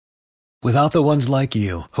Without the ones like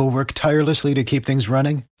you, who work tirelessly to keep things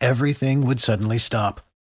running, everything would suddenly stop.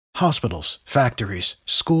 Hospitals, factories,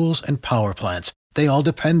 schools, and power plants, they all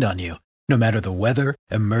depend on you. No matter the weather,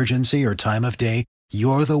 emergency, or time of day,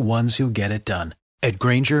 you're the ones who get it done. At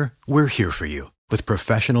Grainger, we're here for you with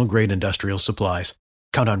professional-grade industrial supplies.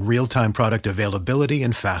 Count on real-time product availability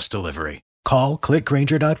and fast delivery. Call,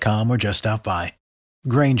 clickgrainger.com, or just stop by.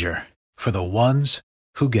 Grainger, for the ones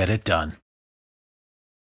who get it done.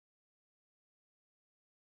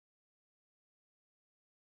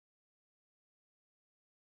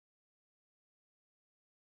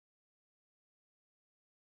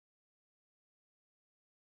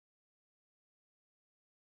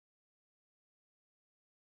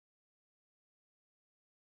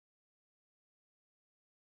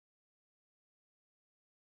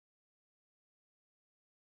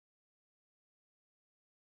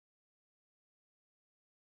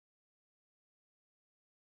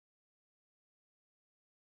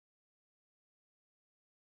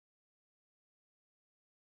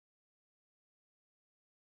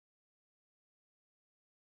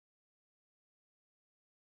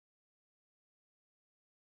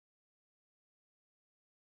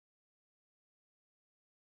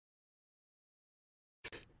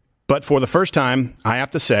 But for the first time, I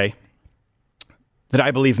have to say that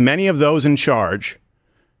I believe many of those in charge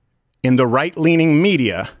in the right-leaning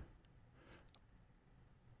media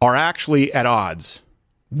are actually at odds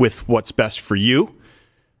with what's best for you,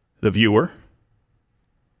 the viewer,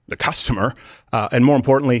 the customer, and more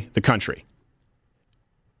importantly, the country.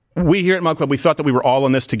 We here at Mug Club, we thought that we were all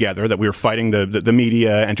in this together, that we were fighting the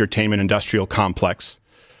media, entertainment, industrial complex.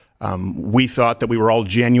 We thought that we were all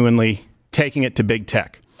genuinely taking it to big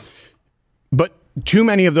tech. But too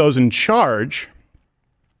many of those in charge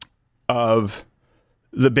of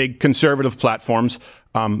the big conservative platforms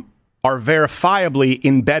are verifiably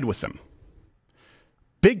in bed with them.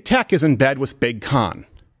 Big tech is in bed with Big Con.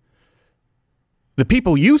 The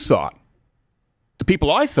people you thought, the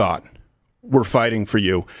people I thought were fighting for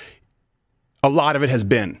you, a lot of it has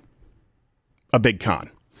been a Big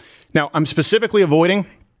Con. Now, I'm specifically avoiding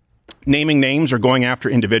naming names or going after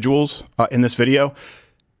individuals in this video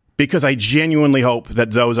because I genuinely hope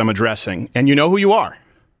that those I'm addressing, and you know who you are,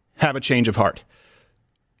 have a change of heart.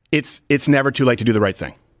 It's never too late to do the right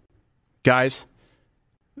thing. Guys,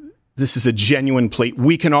 this is a genuine plea.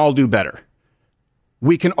 We can all do better.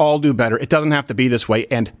 We can all do better. It doesn't have to be this way.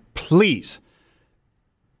 And please,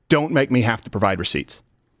 don't make me have to provide receipts.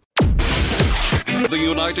 The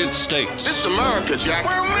United States. This is America, Jack.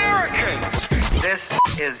 We're Americans. This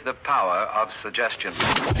is the power of suggestion.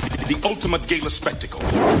 The ultimate gala spectacle.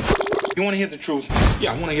 You want to hear the truth?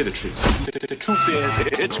 Yeah, I want to hear the truth. The truth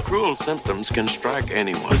is, Its cruel symptoms can strike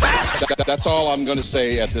anyone. that's all I'm going to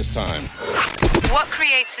say at this time. What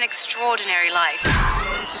creates an extraordinary life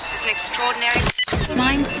is an extraordinary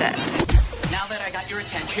mindset. Now that I got your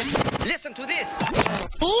attention, Listen to this.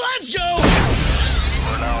 Let's go!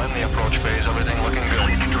 We're now in the approach phase. Everything looking good.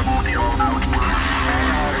 Control is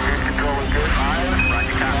good. 5,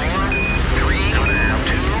 roger copy. 3,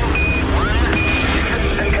 2,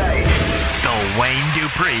 1. Okay. The Wayne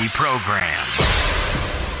Dupree Program.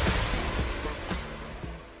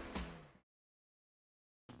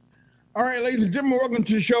 All right, ladies and gentlemen, welcome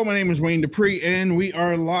to the show. My name is Wayne Dupree, and we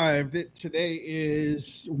are live. Today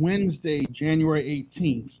is Wednesday, January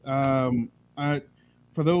 18th.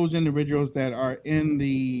 For those individuals that are in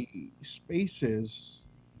the spaces,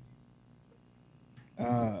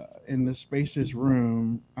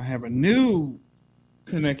 room, I have a new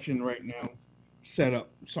connection right now set up.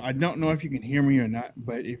 So I don't know if you can hear me or not,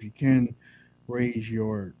 but if you can, raise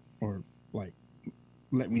your, or like,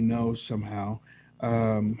 let me know somehow.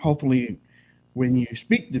 Hopefully when you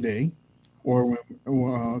speak today or when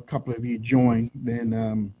a couple of you join,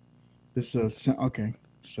 then this is okay.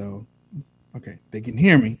 So, okay, they can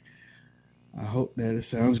hear me. I hope that it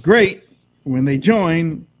sounds great when they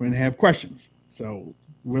join, when they have questions. So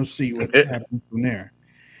we'll see what happens from there.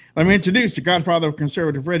 Let me introduce the godfather of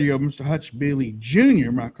conservative radio, Mr. Hutch Bailey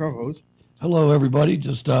Jr., my co-host. Hello, everybody.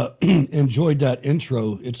 Just enjoyed that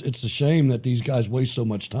intro. It's a shame that these guys waste so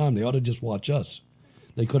much time. They ought to just watch us.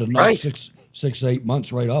 They could have knocked 8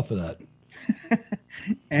 months right off of that.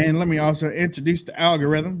 And let me also introduce the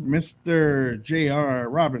algorithm, Mr. J.R.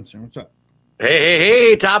 Robinson. What's up?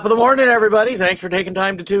 Hey, top of the morning, everybody. Thanks for taking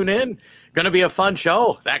time to tune in. Going to be a fun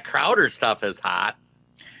show. That Crowder stuff is hot.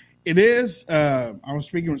 It is. I was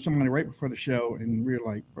speaking with somebody right before the show, and we were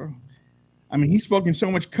like, bro, I mean, he's spoken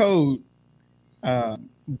so much code,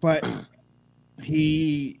 but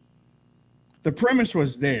the premise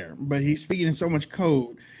was there, but he's speaking in so much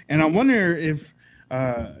code. And I wonder if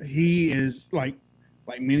He is like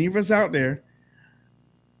many of us out there.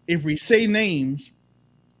 If we say names,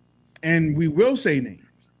 and we will say names,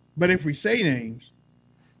 but if we say names,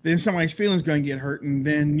 then somebody's feelings going to get hurt, and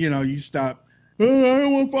then you stop. Oh, I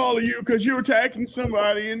don't want to follow you because you're attacking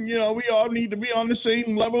somebody, and we all need to be on the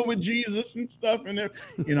same level with Jesus and stuff, and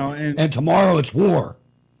and tomorrow it's war.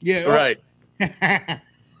 Yeah, right. I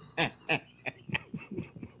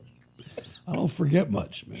don't forget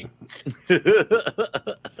much, man.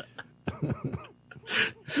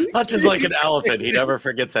 Hutch is like an elephant. He never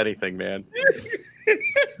forgets anything, man.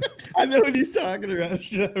 I know what he's talking about.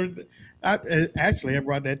 I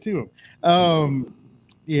brought that to him.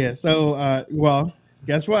 Yeah. So, well,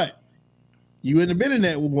 guess what? You wouldn't have been in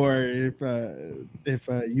that war if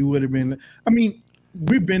you would have been. I mean,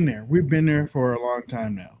 we've been there. We've been there for a long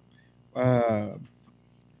time now.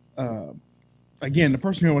 Again, the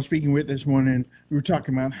person who I was speaking with this morning, we were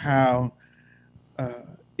talking about how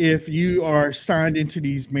if you are signed into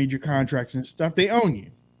these major contracts and stuff, they own you.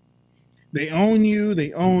 They own you.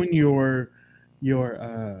 They own your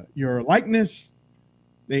likeness.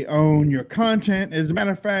 They own your content. As a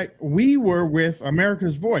matter of fact, we were with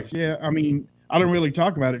America's Voice. Yeah, I mean, I don't really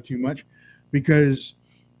talk about it too much because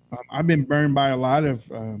I've been burned by a lot of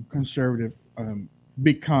conservative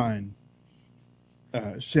big con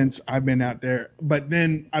since I've been out there. But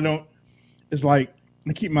then I don't. It's like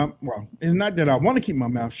I keep my it's not that I want to keep my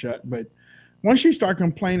mouth shut, but once you start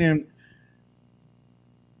complaining,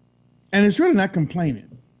 and it's really not complaining.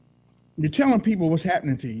 You're telling people what's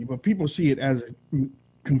happening to you, but people see it as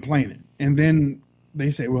complaining. And then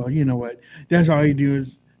they say, well, you know what? That's all you do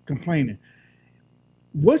is complaining.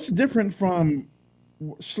 What's different from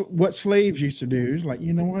what slaves used to do is like,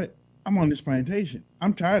 you know what? I'm on this plantation.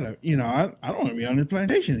 I'm tired of, I don't want to be on this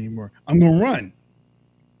plantation anymore. I'm going to run.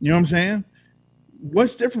 You know what I'm saying?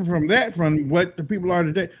 What's different from that, from what the people are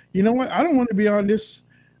today? You know what? I don't want to be on this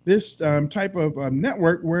type of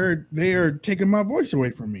network where they are taking my voice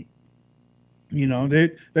away from me.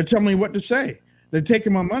 They're telling me what to say. They're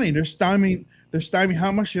taking my money. They're stymieing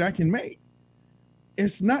how much shit I can make.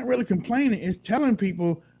 It's not really complaining. It's telling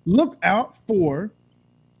people, look out for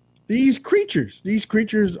these creatures. These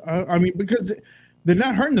creatures, because they're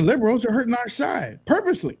not hurting the liberals. They're hurting our side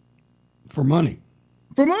purposely. For money.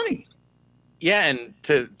 For money. Yeah, and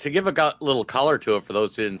to give a little color to it for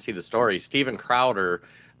those who didn't see the story, Steven Crowder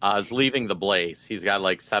is leaving the Blaze. He's got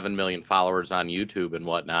like 7 million followers on YouTube and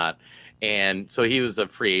whatnot. And so he was a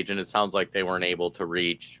free agent. It sounds like they weren't able to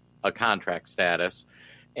reach a contract status.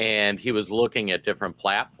 And he was looking at different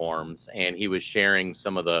platforms, and he was sharing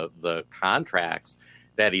some of the contracts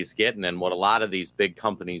that he's getting. And what a lot of these big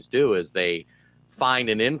companies do is they find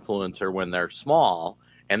an influencer when they're small,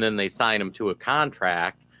 and then they sign them to a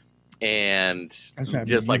contract, and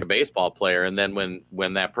just like a baseball player. And then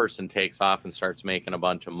when that person takes off and starts making a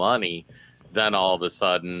bunch of money, then all of a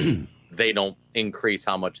sudden they don't increase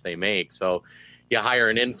how much they make. So you hire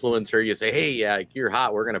an influencer, you say, hey, you're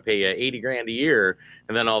hot, we're going to pay you $80,000 a year.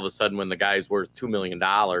 And then all of a sudden, when the guy's worth $2 million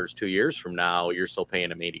 2 years from now, you're still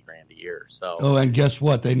paying him $80,000 a year. So, and guess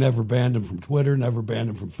what? They never banned him from Twitter, never banned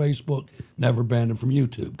him from Facebook, never banned him from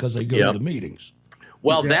YouTube because they go to the meetings.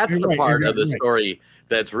 Well, that's the part of the story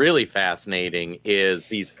that's really fascinating is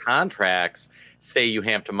these contracts say you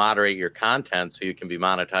have to moderate your content so you can be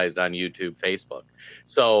monetized on YouTube, Facebook.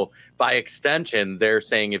 So by extension, they're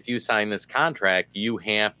saying if you sign this contract, you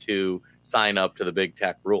have to sign up to the big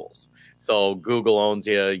tech rules. So Google owns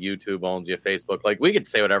you, YouTube owns you, Facebook. Like we could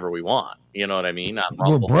say whatever we want. You know what I mean?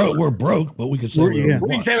 We're broke, but we can say whatever we want.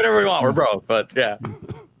 We can say whatever we want. We're broke, but yeah.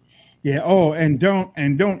 Yeah. Oh, and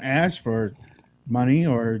don't ask for money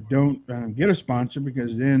or don't get a sponsor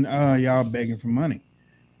because then y'all begging for money.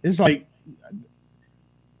 It's like,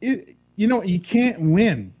 you can't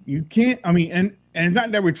win. You can't. I mean, and it's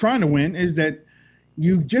not that we're trying to win. Is that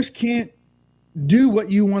you just can't do what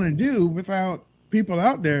you want to do without people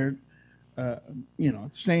out there,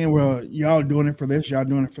 saying, well, y'all doing it for this, y'all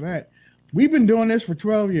doing it for that. We've been doing this for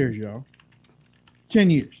 12 years, y'all. 10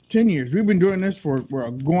 years. We've been doing this for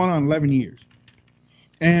going on 11 years.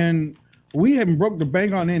 And we haven't broke the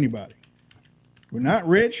bank on anybody. We're not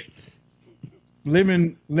rich,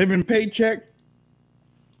 living paycheck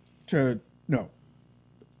to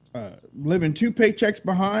living 2 paychecks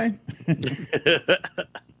behind.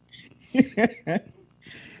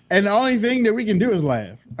 And the only thing that we can do is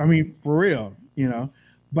laugh. I mean, for real,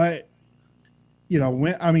 But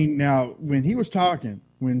when he was talking,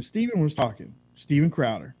 when Steven was talking, Steven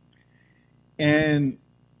Crowder, and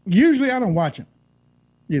usually I don't watch him.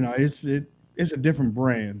 It's a different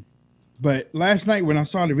brand. But last night when I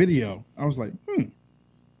saw the video, I was like,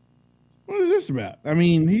 what is this about? I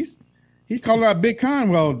mean, he's calling out Big Con.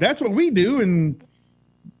 Well, that's what we do, and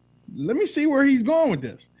let me see where he's going with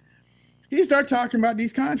this. He started talking about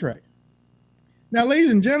these contracts. Now, ladies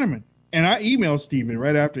and gentlemen, and I emailed Steven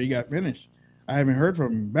right after he got finished. I haven't heard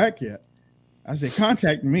from him back yet. I said,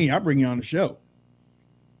 contact me. I'll bring you on the show.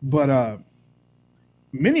 But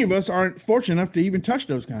many of us aren't fortunate enough to even touch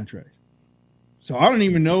those contracts. So I don't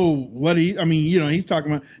even know what he's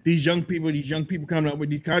talking about these young people coming up with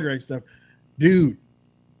these contract stuff. Dude,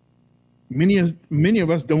 many of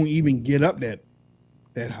us don't even get up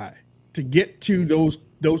that high to get to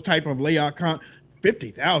those type of layout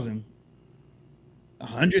 50,000,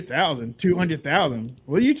 100,000, 200,000.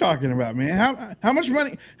 What are you talking about, man? How much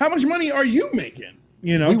money are you making?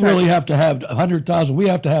 You know, we really have to have 100,000. We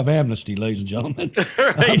have to have amnesty, ladies and gentlemen.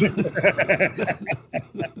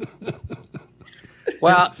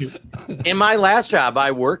 Well, in my last job, I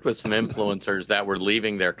worked with some influencers that were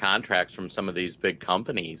leaving their contracts from some of these big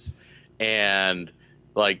companies. And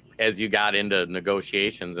like, as you got into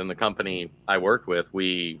negotiations, and the company I worked with,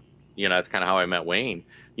 that's kind of how I met Wayne.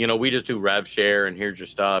 We just do rev share, and here's your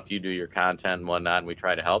stuff. You do your content and whatnot, and we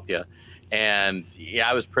try to help you. And yeah,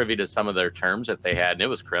 I was privy to some of their terms that they had, and it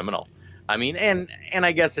was criminal. I mean, and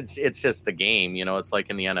I guess it's just the game. It's like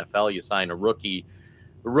in the NFL, you sign a rookie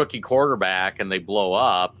quarterback and they blow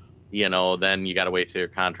up, then you got to wait till your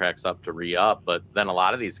contract's up to re-up. But then a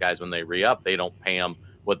lot of these guys, when they re-up, they don't pay them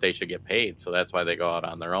what they should get paid. So that's why they go out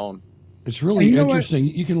on their own. It's really interesting.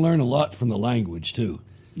 You can learn a lot from the language too.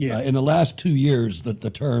 Yeah. In the last 2 years, the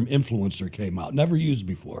term influencer came out. Never used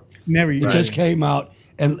before. Never used. It just came out.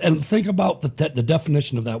 And think about the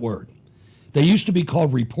definition of that word. They used to be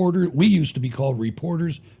called reporter. We used to be called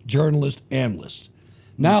reporters, journalists, analysts.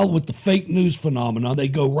 Now with the fake news phenomenon, they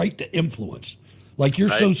go right to influence. Like, you're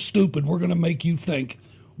so stupid, we're going to make you think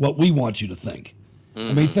what we want you to think.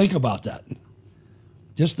 I mean, think about that.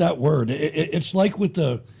 Just that word. It's like with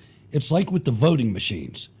the voting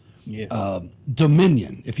machines. Yeah.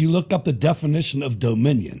 Dominion. If you look up the definition of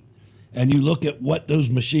dominion and you look at what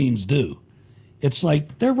those machines do, it's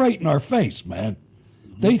like they're right in our face, man.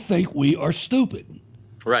 They think we are stupid.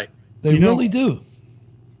 Right. They really do.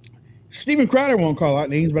 Steven Crowder won't call out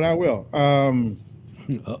names, but I will.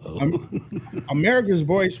 America's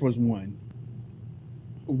Voice was one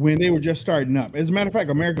when they were just starting up. As a matter of fact,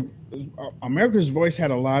 America's Voice had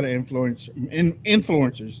a lot of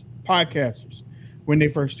influencers, podcasters, when they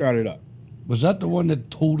first started up. Was that the one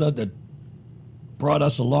that brought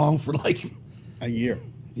us along for like a year?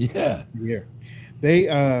 Yeah, a year.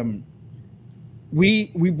 They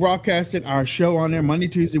we broadcasted our show on there Monday,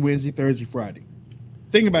 Tuesday, Wednesday, Thursday, Friday.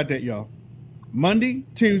 Think about that, y'all. Monday,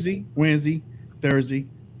 Tuesday, Wednesday, Thursday,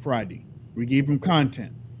 Friday. We gave them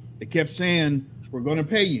content. They kept saying, we're going to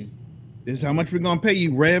pay you. This is how much we're going to pay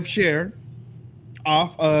you. Rev share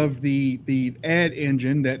off of the ad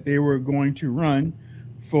engine that they were going to run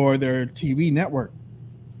for their TV network.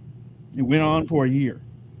 It went on for a year.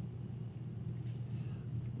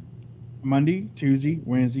 Monday, Tuesday,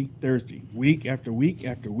 Wednesday, Thursday, week after week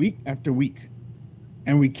after week after week.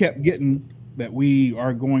 And we kept getting that we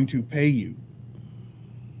are going to pay you.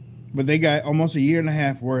 But they got almost a year and a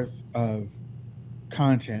half worth of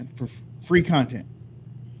content for free content.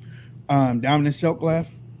 Dominic Silk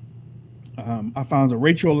left. I found that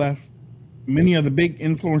Rachel left. Many of the big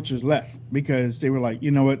influencers left because they were like,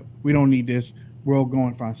 you know what? We don't need this. We'll go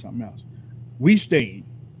and find something else. We stayed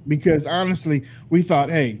because honestly, we thought,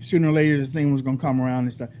 hey, sooner or later this thing was going to come around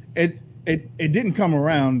and stuff. It didn't come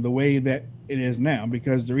around the way that it is now,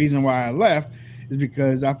 because the reason why I left is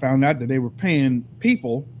because I found out that they were paying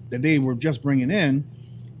people that they were just bringing in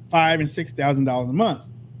 $5,000 and $6,000 a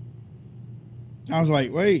month. I was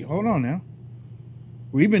like, wait, hold on now.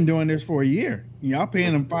 We've been doing this for a year. Y'all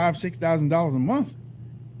paying them $5,000, $6,000 a month.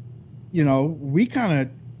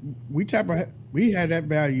 We had that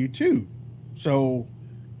value too. So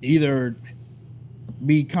either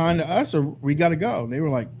be kind to us or we got to go. They were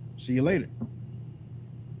like, see you later.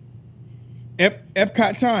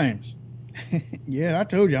 Epcot Times. Yeah, I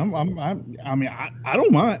told you. I don't mind. I'm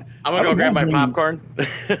gonna go grab my popcorn.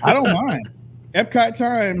 I don't mind. Epcot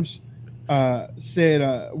Times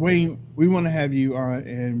said, Wayne, we want to have you on,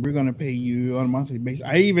 and we're going to pay you on a monthly basis.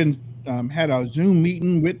 I even had a Zoom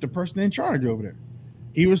meeting with the person in charge over there.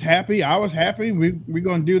 He was happy. I was happy. We're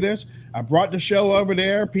going to do this. I brought the show over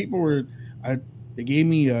there. People were. They gave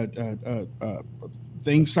me a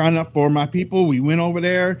thing, sign up for my people. We went over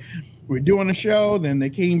there. We're doing a show. Then they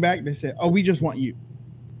came back. They said, "Oh, we just want you.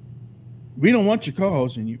 We don't want your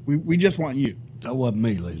co-host, and you. We just want you." That wasn't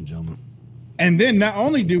me, ladies and gentlemen. And then not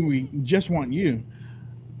only do we just want you,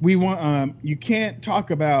 we want you can't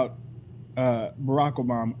talk about Barack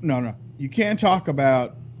Obama. No, you can't talk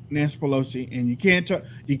about Nancy Pelosi, and you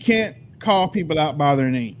can't call people out by their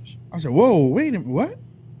names. I said, whoa, wait a minute, what?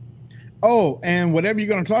 Oh, and whatever you're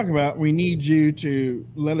going to talk about, we need you to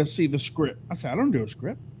let us see the script. I said, I don't do a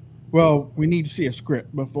script. Well, we need to see a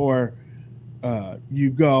script before you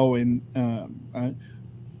go, and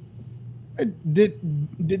I did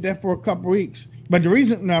that for a couple of weeks. But the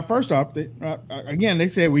reason, now, first off, again, they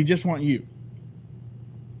said, we just want you.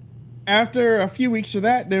 After a few weeks of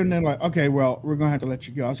that, then they're like, okay, well, we're going to have to let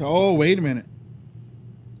you go. I said, oh, wait a minute.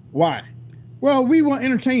 Why? Well, we want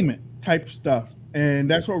entertainment type stuff, and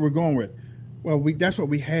that's what we're going with. Well, that's what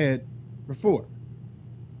we had before.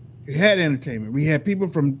 We had entertainment. We had people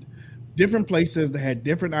from different places that had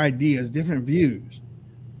different ideas, different views.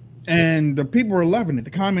 And the people were loving it.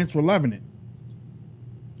 The comments were loving it.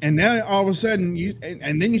 And now all of a sudden,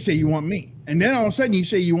 and then you say you want me. And then all of a sudden you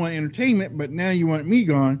say you want entertainment, but now you want me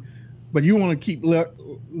gone, but you want to keep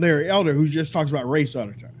Larry Elder, who just talks about race all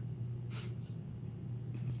the time.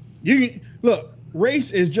 Look,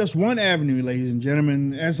 race is just one avenue, ladies and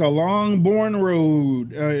gentlemen. That's a long, boring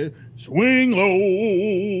road. Swing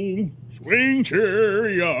low, swing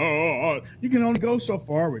chariot. You can only go so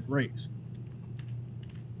far with race.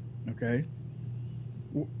 Okay?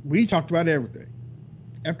 We talked about everything.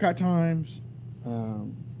 Epcot Times,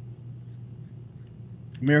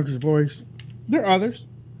 America's Voice. There are others.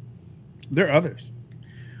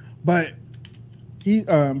 But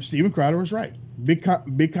Steven Crowder was right. Big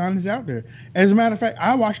Con is out there. As a matter of fact,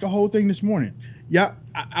 I watched the whole thing this morning. Yeah,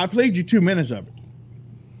 I played you 2 minutes of it.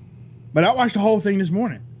 But I watched the whole thing this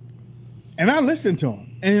morning. And I listened to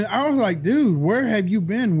him. And I was like, dude, where have you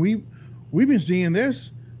been? We've been seeing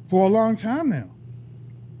this for a long time now.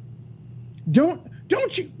 Don't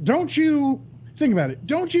you think about it?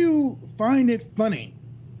 Don't you find it funny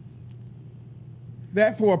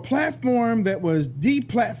that for a platform that was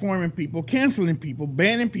deplatforming people, canceling people,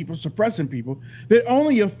 banning people, suppressing people, that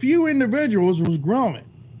only a few individuals was growing?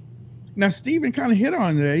 Now, Steven kind of hit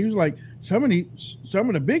on that. He was like, some of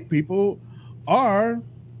the big people are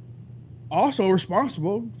also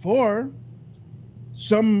responsible for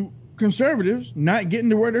some conservatives not getting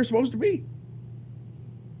to where they're supposed to be.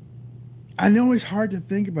 I know it's hard to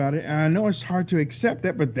think about it, and I know it's hard to accept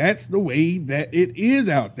that, but that's the way that it is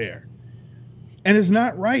out there. And it's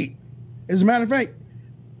not right. As a matter of fact,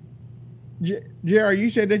 JR, you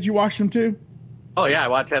said that you watched them too? Oh, yeah, I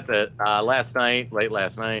watched that late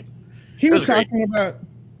last night. He was talking about,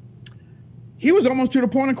 he was almost to the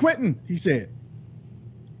point of quitting, he said.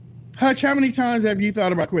 Hutch, how many times have you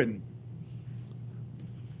thought about quitting?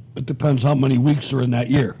 It depends how many weeks are in that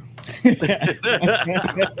year.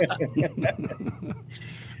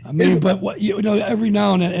 I mean, but what every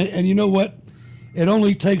now and then, and you know what? It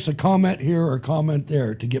only takes a comment here or a comment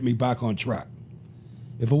there to get me back on track.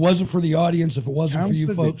 If it wasn't for the audience, if it wasn't for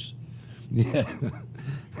you folks, yeah.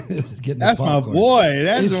 That's my boy.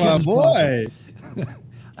 That's my boy.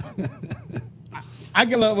 I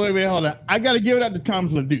can love. Wait, hold on. I got to give it up to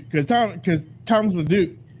Thomas LeDuc because Thomas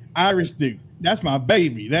LeDuc, Irish Duke. That's my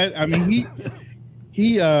baby.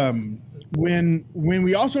 He when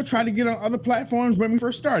we also tried to get on other platforms when we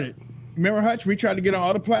first started. Remember, Hutch? We tried to get on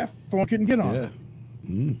other platforms, couldn't get on. Yeah.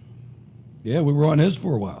 Yeah, we were on his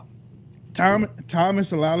for a while.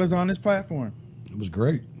 Thomas allowed us on his platform. It was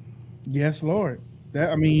great. Yes, Lord. Look,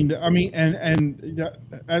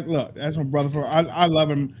 that's my brother. I love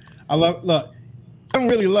him. Look, I don't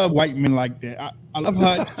really love white men like that. I love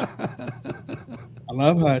Hutch. I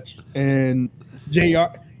love Hutch. And JR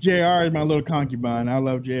is my little concubine. I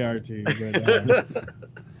love JR too. But,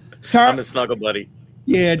 I'm a snuggle buddy.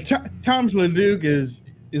 Yeah, Thomas LeDuc is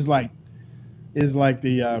like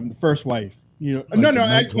the first wife. You know,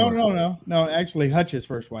 no. Actually, Hutch's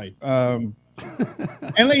first wife. And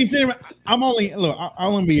ladies and gentlemen, I'm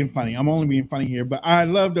only being funny. I'm only being funny here, but I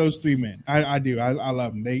love those three men. I do. I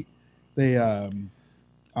love them.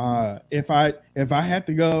 If I have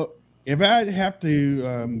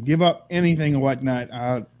to give up anything or whatnot,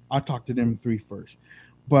 I'll talk to them three first.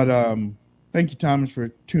 But thank you, Thomas, for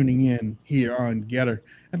tuning in here on Getter,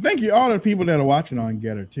 and thank you all the people that are watching on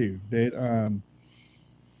Getter too.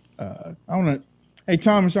 Hey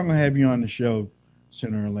Thomas, I'm gonna have you on the show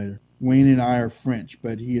sooner or later. Wayne and I are French,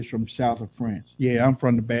 but he is from south of France. Yeah, I'm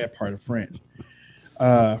from the bad part of France.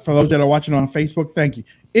 For those that are watching on Facebook, thank you.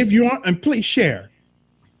 If you want, and please share.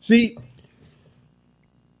 See,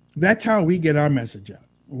 that's how we get our message out.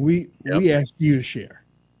 We ask you to share.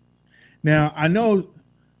 Now, I know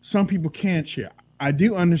some people can't share. I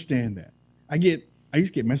do understand that. I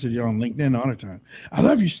used to get messages on LinkedIn all the time. I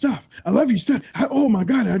love your stuff. Oh my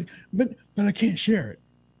God. But I can't share it.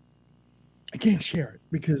 I can't share it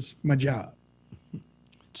because my job.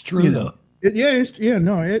 It's true though.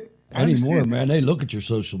 Anymore, man. They look at your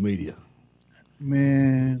social media.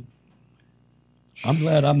 Man, I'm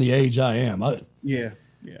glad I'm the age I am. Yeah.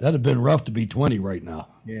 That'd have been rough to be 20 right now.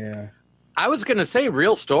 Yeah. I was going to say,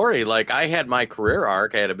 real story. Like, I had my career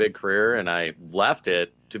arc. I had a big career, and I left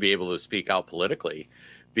it to be able to speak out politically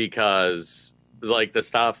because, like, the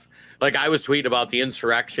stuff, like, I was tweeting about the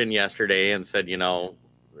insurrection yesterday and said,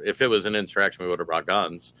 if it was an insurrection, we would have brought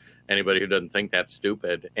guns. Anybody who doesn't think that's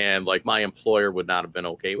stupid. And, like, my employer would not have been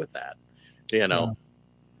okay with that,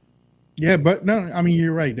 Yeah, but no, I mean,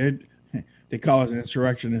 you're right. They call us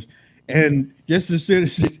insurrectionists. And just as soon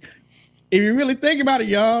as, if you really think about it,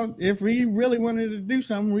 y'all, if we really wanted to do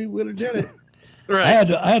something, we would have did it. Right.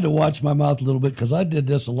 I had to watch my mouth a little bit because I did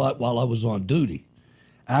this a lot while I was on duty,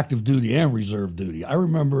 active duty and reserve duty. I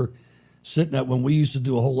remember sitting at when we used to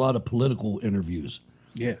do a whole lot of political interviews.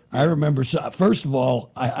 Yeah. I remember, first of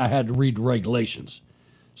all, I had to read the regulations.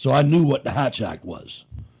 So I knew what the Hatch Act was.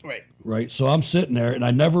 Right. So I'm sitting there, and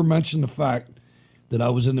I never mentioned the fact that I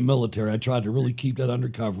was in the military. I tried to really keep that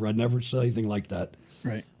undercover. I never said anything like that.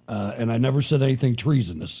 Right. And I never said anything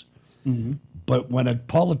treasonous. Mm-hmm. But when a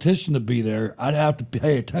politician would be there, I'd have to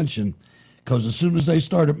pay attention because as soon as they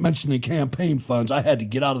started mentioning campaign funds, I had to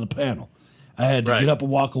get out of the panel. I had to get up and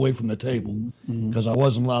walk away from the table because I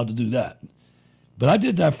wasn't allowed to do that. But I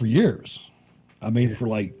did that for years. I mean,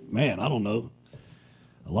 for I don't know,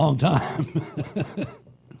 a long time.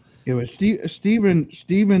 It was Stephen,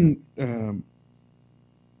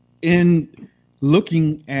 in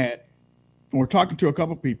looking at or talking to a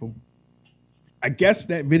couple people, I guess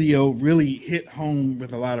that video really hit home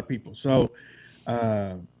with a lot of people. So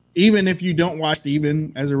even if you don't watch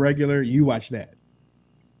Stephen as a regular, you watch that.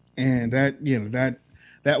 And that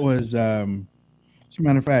was, as a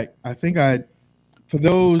matter of fact, I think for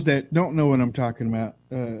those that don't know what I'm talking about,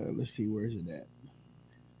 let's see, where is it at?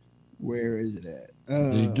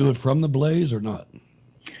 Did he do it from the Blaze or not?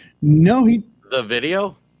 No, the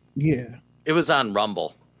video? Yeah. It was on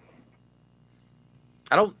Rumble.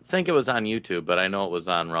 I don't think it was on YouTube, but I know it was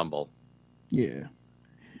on Rumble. Yeah. As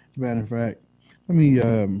a matter of fact, let me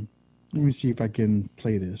see if I can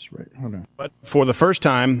play this. Right. Hold on. But for the first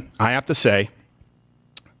time, I have to say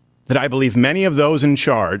that I believe many of those in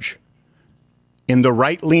charge in the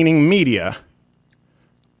right-leaning media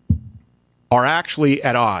are actually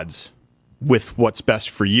at odds with what's best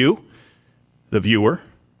for you, the viewer,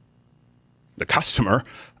 the customer,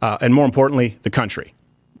 and more importantly, the country.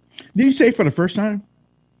 Did you say for the first time?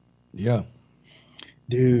 Yeah.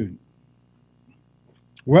 Dude.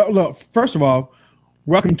 Well, look, first of all,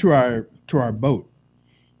 welcome to our boat.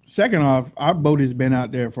 Second off, our boat has been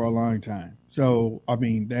out there for a long time. So, I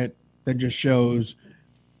mean, that just shows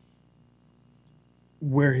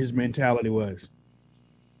where his mentality was.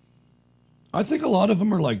 I think a lot of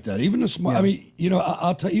them are like that. Even the smart. Yeah. I mean,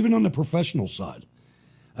 I'll tell you, even on the professional side,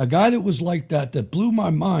 a guy that was like that blew my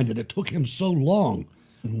mind, and it took him so long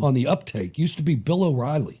on the uptake used to be Bill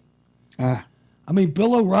O'Reilly. I mean,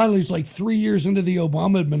 Bill O'Reilly's like 3 years into the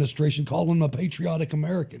Obama administration, calling him a patriotic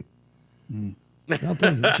American. I'm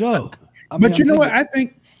thinking, Joe. But you know what? I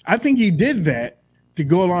think he did that to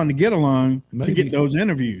go along to get along to get those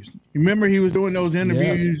interviews. You remember he was doing those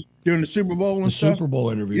interviews during the Super Bowl and stuff? Super Bowl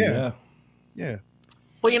interview, yeah. Yeah.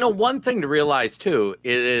 Well, one thing to realize, too,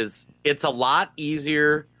 is it's a lot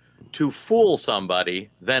easier to fool somebody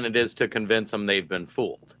than it is to convince them they've been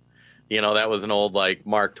fooled. That was an old,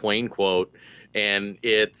 Mark Twain quote. And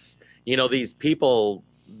it's, these people,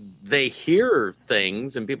 they hear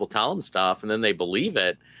things and people tell them stuff and then they believe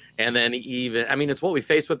it. And then it's what we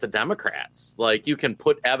face with the Democrats. Like, you can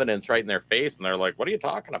put evidence right in their face and they're like, what are you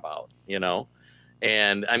talking about?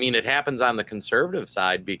 And, it happens on the conservative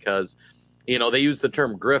side because they use the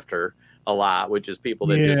term grifter a lot, which is people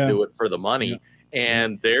that just do it for the money. Yeah.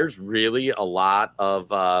 And there's really a lot of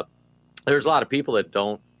people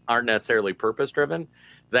that aren't necessarily purpose driven.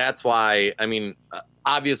 That's why,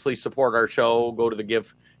 obviously support our show, go to the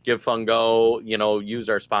Give Fund Go, use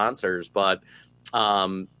our sponsors. But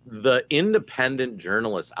the independent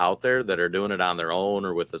journalists out there that are doing it on their own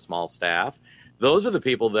or with a small staff, those are the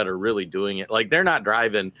people that are really doing it. Like, they're not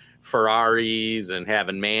driving Ferraris and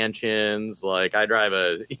having mansions. Like, I drive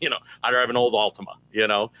an old Altima,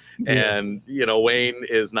 and, Wayne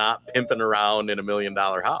is not pimping around in $1 million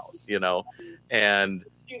house, and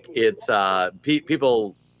it's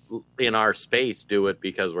people in our space do it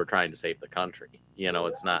because we're trying to save the country.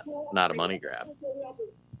 It's not a money grab.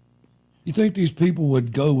 You think these people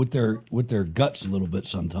would go with their guts a little bit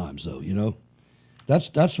sometimes, though?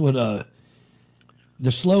 That's what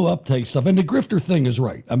the slow uptake stuff, and the grifter thing is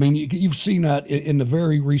right. I mean, you've seen that in the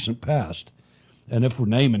very recent past. And if we're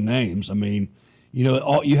naming names, I mean, you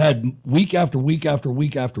know, you had week after week after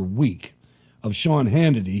week after week of Sean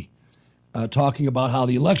Hannity talking about how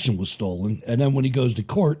the election was stolen. And then when he goes to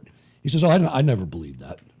court, he says, I never believed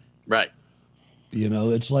that. Right. You know,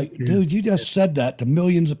 it's like, dude, you just said that to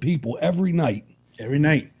millions of people every night. Every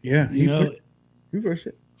night. Yeah. He pushed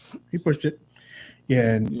it. He pushed it.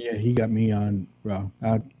 Yeah. And yeah, he got me on. Well,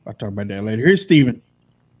 I'll talk about that later. Here's Steven.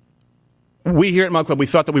 We here at Mug Club, we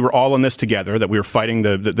thought that we were all in this together, that we were fighting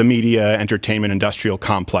the media, entertainment, industrial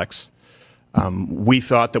complex. We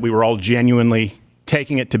thought that we were all genuinely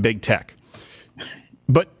taking it to big tech.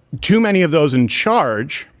 But too many of those in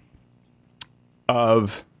charge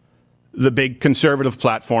of the big conservative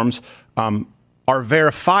platforms are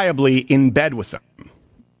verifiably in bed with them.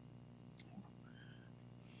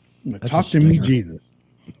 Talk to me, Jesus.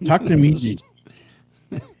 Talk to me, Jesus.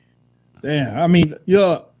 Yeah, I mean,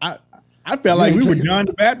 I felt like we were John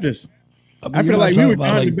the Baptist. I feel like we were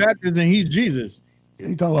John the Baptist and he's Jesus.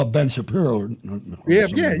 You talking about Ben Shapiro?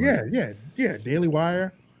 Yeah. Daily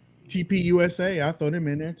Wire, TP USA. I throw them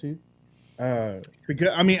in there too. Because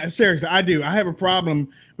I mean, seriously, I do. I have a problem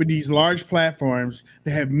with these large platforms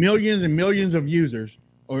that have millions and millions of users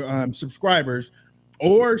or subscribers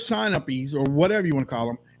or sign-upies or whatever you want to call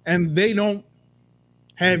them, and they don't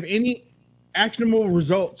have any actionable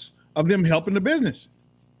results of them helping the business.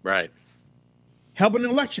 Right. Helping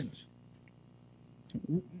elections.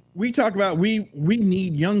 We talk about we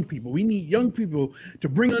need young people. We need young people to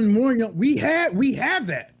bring on more young. We have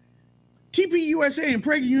that. TPUSA and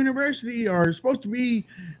Prager University are supposed to be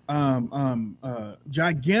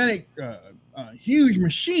gigantic, huge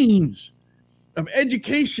machines of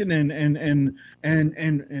education and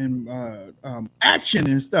action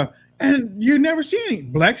and stuff. And you never see any.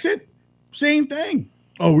 Blexit, same thing.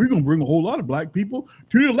 Oh, we're going to bring a whole lot of black people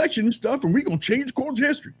to the election and stuff, and we're going to change court's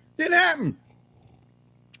history. Didn't happen.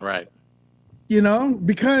 Right. You know,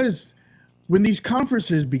 because when these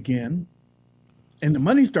conferences begin and the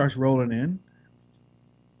money starts rolling in,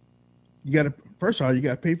 you got to, first of all, you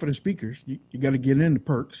got to pay for the speakers. You got to get in the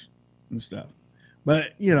perks and stuff.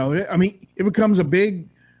 But, you know, I mean, it becomes a big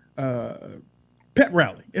pet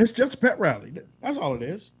rally. It's just a pet rally. That's all it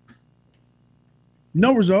is.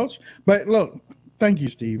 No results. But look, thank you,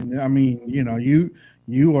 Steve. I mean, you know, you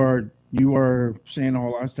are saying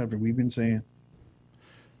all that stuff that we've been saying.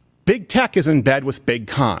 Big tech is in bed with Big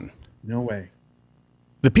Con. No way.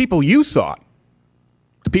 The people you thought,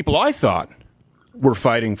 the people I thought were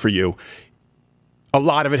fighting for you, a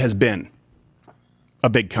lot of it has been a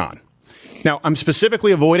Big Con. Now, I'm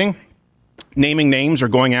specifically avoiding naming names or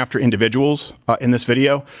going after individuals in this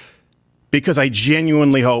video because I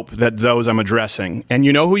genuinely hope that those I'm addressing, and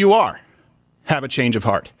you know who you are, have a change of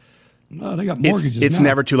heart. No, they got mortgages It's now.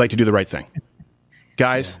 never too late to do the right thing.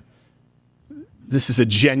 Guys, this is a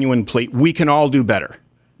genuine plea. We can all do better.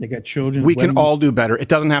 They got children. We can all do better. It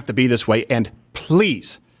doesn't have to be this way. And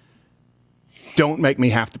please, don't make me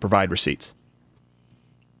have to provide receipts.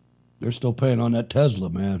 They're still paying on that Tesla,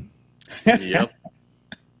 man. Yep.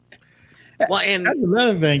 Well, and that's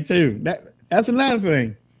another thing too. That's another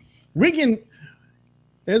thing. We can.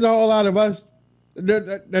 There's a whole lot of us.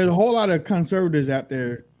 There's a whole lot of conservatives out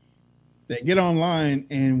there that get online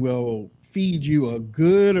and will feed you a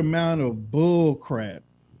good amount of bull crap,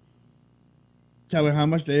 telling how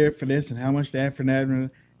much they have for this and how much they have for that,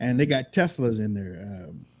 and they got Teslas in their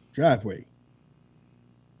driveway.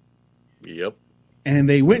 Yep. And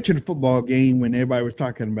they went to the football game when everybody was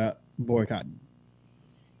talking about boycotting,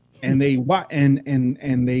 and they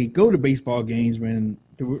and they go to baseball games when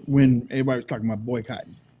everybody was talking about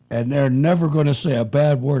boycotting. And they're never going to say a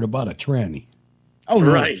bad word about a tranny. Oh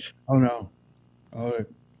no! Right. Oh no!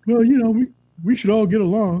 Well, you know, we should all get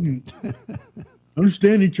along and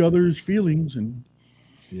understand each other's feelings and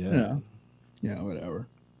yeah, whatever.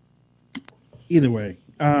 Either way,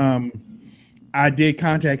 I did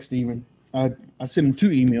contact Steven. I sent him 2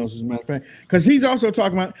 emails, as a matter of fact, because he's also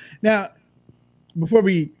talking about now. Before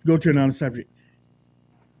we go to another subject,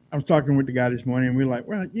 I was talking with the guy this morning, and we were like,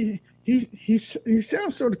 "Well, yeah, he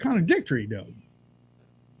sounds sort of contradictory, though."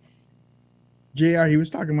 JR, he was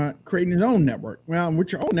talking about creating his own network. Well,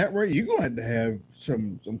 with your own network, you're going to have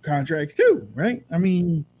some contracts too, right? I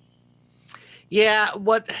mean, yeah.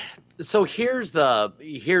 So here's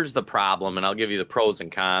the problem, and I'll give you the pros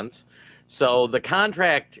and cons. So the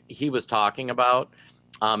contract he was talking about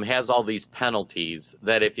has all these penalties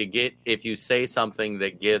that if you say something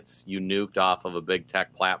that gets you nuked off of a big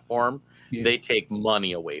tech platform, they take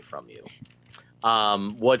money away from you.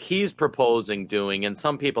 What he's proposing doing, and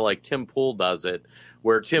some people like Tim Pool does it,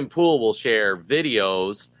 where Tim Pool will share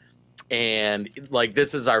videos and like,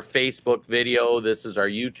 this is our Facebook video, this is our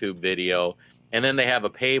YouTube video. And then they have a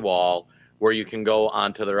paywall where you can go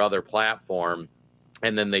onto their other platform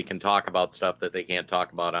and then they can talk about stuff that they can't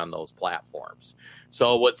talk about on those platforms.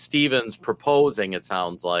 So what Steven's proposing, it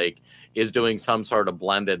sounds like, is doing some sort of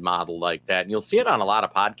blended model like that. And you'll see it on a lot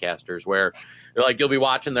of podcasters where like you'll be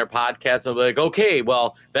watching their podcast and be like, okay,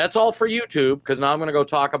 well, that's all for YouTube because now I'm going to go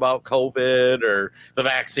talk about COVID or the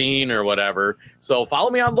vaccine or whatever. So follow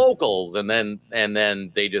me on Locals. And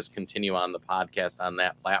then they just continue on the podcast on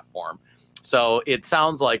that platform. So it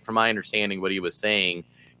sounds like, from my understanding, what he was saying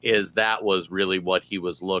is that was really what he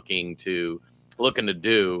was looking to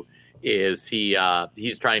do. Is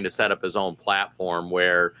he's trying to set up his own platform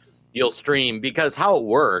where you'll stream, because how it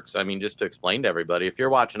works, I mean, just to explain to everybody, if you're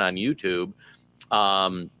watching on YouTube,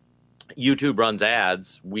 YouTube runs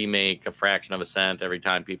ads. We make a fraction of a cent every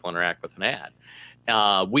time people interact with an ad.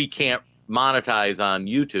 We can't monetize on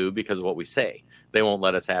YouTube because of what we say. They won't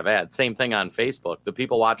let us have ads. Same thing on Facebook. The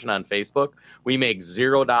people watching on Facebook, we make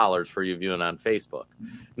 $0 for you viewing on Facebook.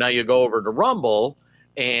 Now you go over to Rumble,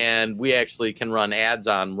 and we actually can run ads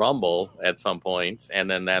on Rumble at some point,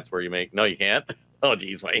 and then that's where you make. No, you can't. Oh,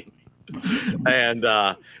 geez, Wayne. And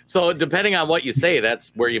so depending on what you say,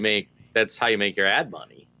 that's how you make your ad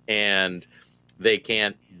money. And they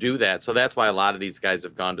can't do that. So that's why a lot of these guys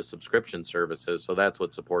have gone to subscription services. So that's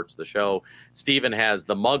what supports the show. Steven has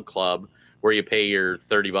the Mug Club, where you pay your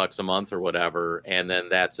 $30 a month or whatever, and then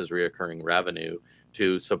that's his reoccurring revenue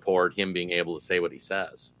to support him being able to say what he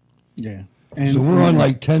says. Yeah. And so we're on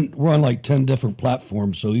like 10 different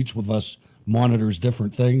platforms, so each of us monitors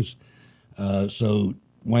different things. So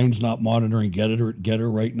Wayne's not monitoring Getter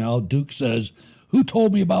right now. Duke says, "Who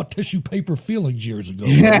told me about tissue paper feelings years ago?"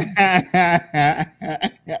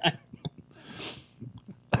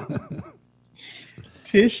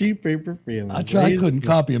 Tissue paper feelings. I couldn't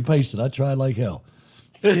copy and paste it. I tried like hell.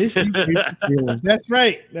 Tissue paper feelings. That's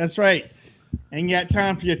right. Ain't got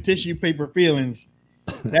time for your tissue paper feelings.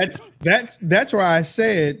 That's why I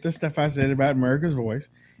said the stuff I said about America's Voice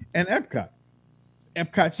and Epcot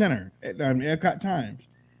Center, Epcot Times.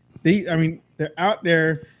 They're out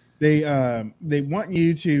there. They want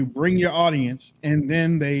you to bring your audience, and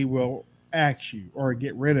then they will axe you or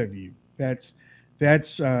get rid of you. That's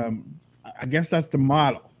I guess that's the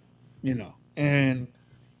model, And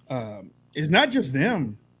it's not just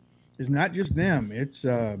them. It's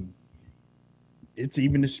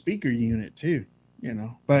even the speaker unit too.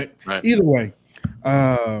 But right. Either way,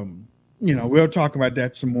 we'll talk about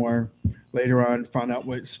that some more later on. Find out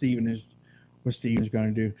what Steven's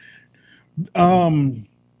going to do.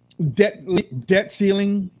 Debt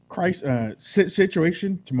ceiling crisis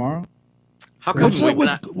situation tomorrow.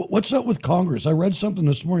 What's up with Congress? I read something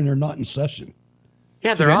this morning. They're not in session.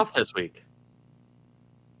 Yeah, they're off this week.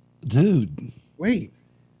 Dude, wait.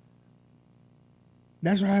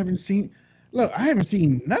 That's what I haven't seen. Look, I haven't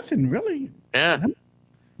seen nothing really. Yeah.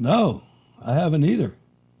 No, I haven't either.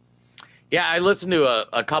 Yeah, I listened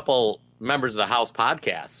to a couple members of the House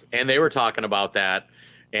podcasts, and they were talking about that,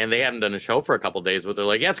 and they hadn't done a show for a couple of days, but they're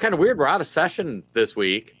like, yeah, it's kind of weird. We're out of session this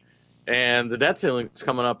week, and the debt ceiling is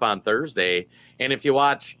coming up on Thursday. And if you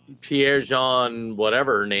watch Pierre-Jean,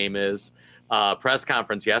 whatever her name is, press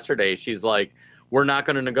conference yesterday, she's like, we're not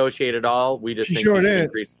going to negotiate at all. We just think we should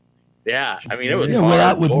increase. Yeah, I mean, it was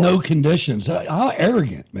with no conditions. How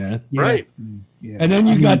arrogant, man! Yeah. Right. Yeah. And then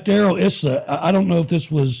you got Darrell Issa. I don't know if this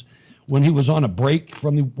was when he was on a break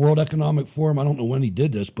from the World Economic Forum. I don't know when he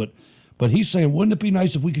did this, but he's saying, wouldn't it be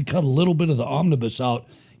nice if we could cut a little bit of the omnibus out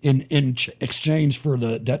in exchange for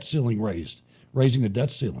the debt ceiling raising the debt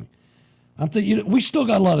ceiling? I'm thinking we still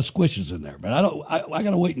got a lot of squishes in there, but I got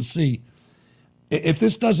to wait and see if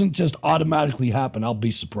this doesn't just automatically happen. I'll be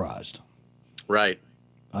surprised. Right.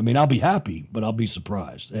 I mean, I'll be happy, but I'll be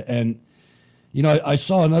surprised. And, I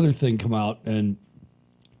saw another thing come out, and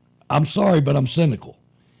I'm sorry, but I'm cynical.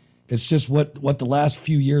 It's just what the last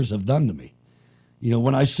few years have done to me.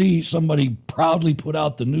 When I see somebody proudly put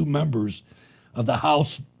out the new members of the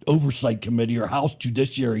House Oversight Committee or House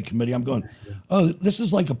Judiciary Committee, I'm going, oh, this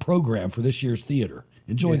is like a program for this year's theater.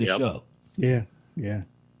 Enjoy the show. Yeah.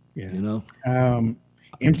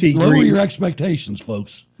 MT Lower Green. Your expectations,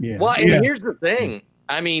 folks. Yeah. Well, and here's the thing.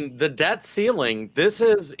 I mean, the debt ceiling, this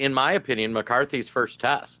is, in my opinion, McCarthy's first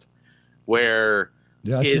test, where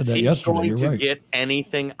is he going to get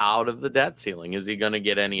anything out of the debt ceiling? Is he going to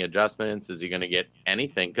get any adjustments? Is he going to get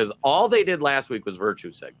anything? Because all they did last week was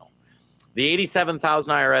virtue signal. The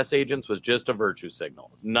 87,000 IRS agents was just a virtue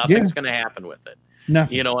signal. Nothing's going to happen with it.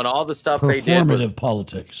 Nothing. And all the stuff they did was performative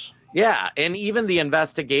politics. Yeah, and even the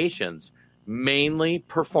investigations, mainly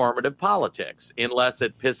performative politics, unless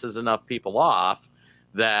it pisses enough people off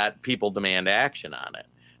that people demand action on it.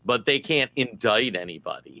 But they can't indict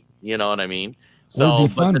anybody. You know what I mean? So,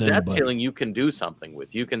 but the debt ceiling you can do something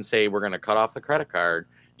with. You can say, we're going to cut off the credit card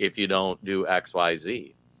if you don't do X, Y,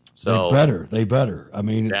 Z. So They better. I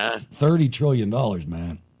mean, $30 trillion,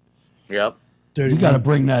 man. Yep. You got to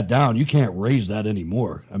bring that down. You can't raise that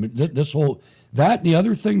anymore. I mean, this whole, that and the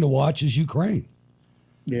other thing to watch is Ukraine.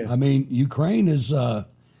 Yeah. I mean, Ukraine is, I'll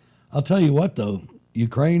tell you what, though,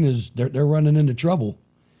 Ukraine is, they're running into trouble.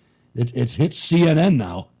 It's hit CNN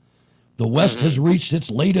now. The West has reached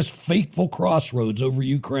its latest fateful crossroads over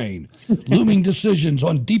Ukraine, looming decisions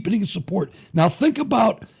on deepening support. Now think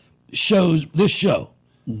about this show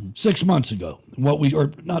 6 months ago,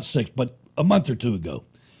 or not 6, but a month or two ago.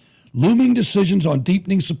 Looming decisions on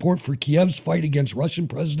deepening support for Kiev's fight against Russian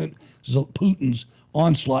President Putin's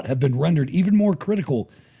onslaught have been rendered even more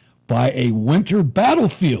critical by a winter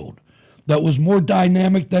battlefield that was more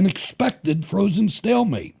dynamic than expected frozen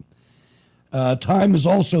stalemate. Time is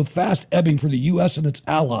also fast ebbing for the U.S. and its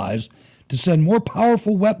allies to send more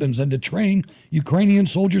powerful weapons and to train Ukrainian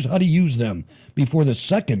soldiers how to use them before the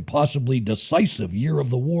second, possibly decisive year of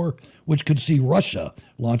the war, which could see Russia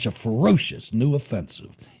launch a ferocious new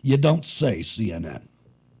offensive. You don't say, CNN.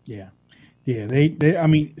 Yeah. They. I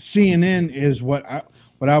mean, CNN is what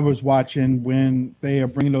I was watching when they are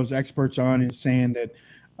bringing those experts on and saying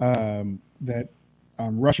that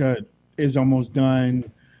Russia is almost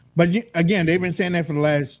done. But again, they've been saying that for the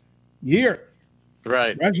last year.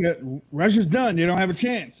 Right. Russia's done. They don't have a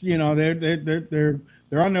chance. You know, they're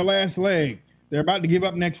on their last leg. They're about to give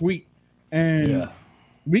up next week, and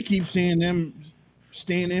we keep seeing them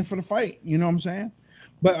staying in for the fight. You know what I'm saying?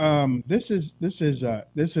 But this is a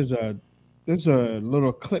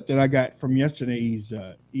little clip that I got from yesterday's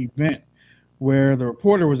event where the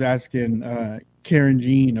reporter was asking Karen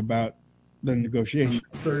Jean about the negotiation.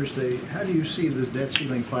 Thursday, how do you see the debt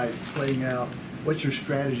ceiling fight playing out? What's your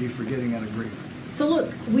strategy for getting an agreement? So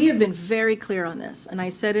look, we have been very clear on this, and I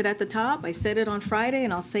said it at the top, I said it on Friday,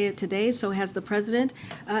 and I'll say it today, so has the president.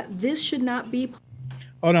 This should not be...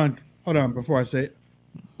 Hold on, before I say it,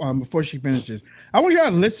 before she finishes. I want y'all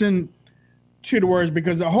to listen to the words,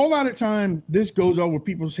 because a whole lot of time this goes over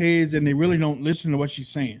people's heads and they really don't listen to what she's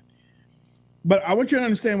saying. But I want you to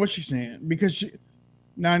understand what she's saying, because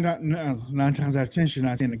nine times out of 10, she's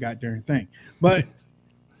not saying the goddamn thing. But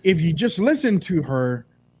if you just listen to her,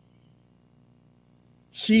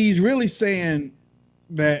 she's really saying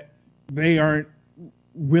that they aren't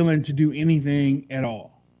willing to do anything at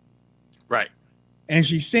all. Right. And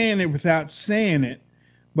she's saying it without saying it,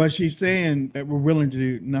 but she's saying that we're willing to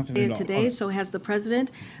do nothing at all. Today, so has the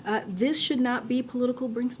president. This should not be political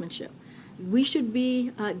brinksmanship. We should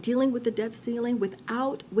be dealing with the debt ceiling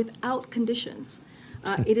without conditions.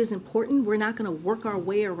 It is important. We're not going to work our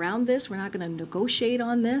way around this. We're not going to negotiate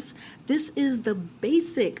on this. This is the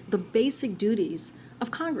basic duties of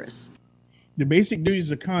Congress. The basic duties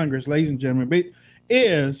of Congress, ladies and gentlemen,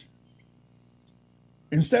 is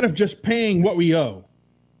instead of just paying what we owe,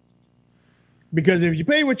 because if you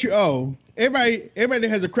pay what you owe, everybody that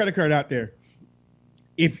has a credit card out there,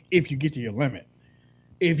 if you get to your limit,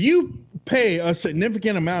 if you pay a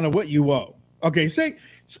significant amount of what you owe, okay, say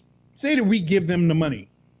that we give them the money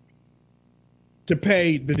to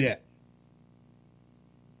pay the debt,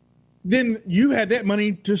 then you had that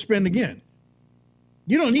money to spend again.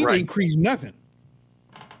 You don't need to increase nothing.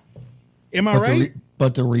 Am I right?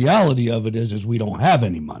 But the reality of it is we don't have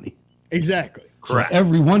any money. Exactly. Correct. So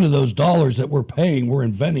every one of those dollars that we're paying, we're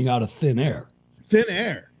inventing out of thin air. Thin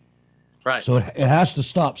air. Right. So it has to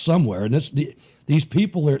stop somewhere. And these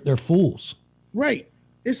people, they're fools. Right.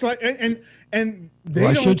 It's like, and they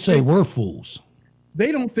I should say we're fools.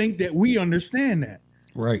 They don't think that we understand that.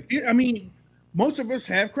 Right. I mean, most of us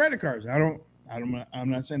have credit cards. I'm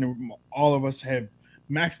not saying that all of us have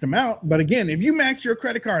maxed them out. But again, if you max your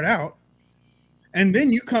credit card out and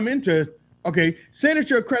then you come into, okay, say that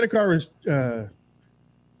your credit card is,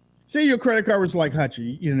 say your credit card was like Hutch,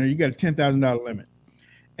 you know, you got a $10,000 limit.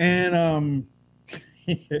 And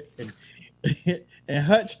and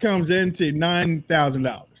Hutch comes into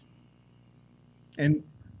 $9,000. And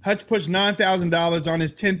Hutch puts $9,000 on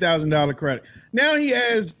his $10,000 credit. Now he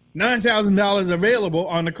has $9,000 available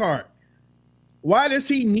on the card. Why does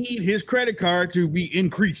he need his credit card to be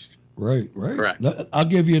increased? Right. Correct. I'll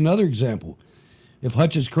give you another example. If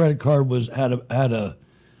Hutch's credit card had a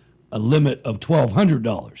limit of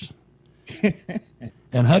 $1,200,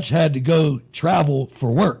 and Hutch had to go travel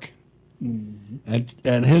for work,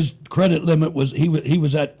 and his credit limit was he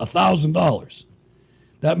was at $1,000.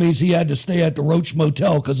 That means he had to stay at the Roach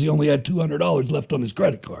Motel because he only had $200 left on his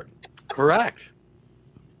credit card. Correct.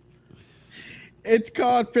 It's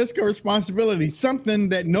called fiscal responsibility, something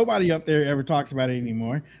that nobody up there ever talks about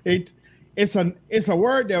anymore. It's a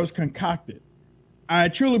word that was concocted. I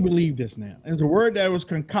truly believe this now. It's a word that was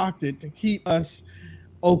concocted to keep us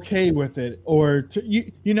okay with it, or to,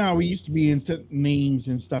 you know how we used to be into names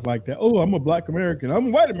and stuff like that. Oh, I'm a Black American. I'm a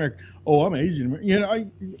white American. Oh, I'm Asian American. You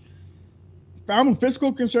know, I'm a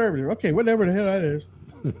fiscal conservative. Okay, whatever the hell that is.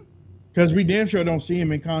 Because we damn sure don't see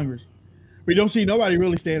him in Congress. We don't see nobody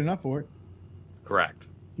really standing up for it. Correct.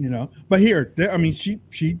 You know, but here, I mean, she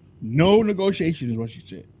no negotiation is what she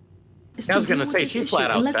said. I was going to say, she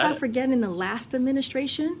flat out and let's said not it. forget, in the last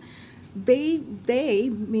administration, they,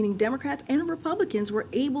 meaning Democrats and Republicans, were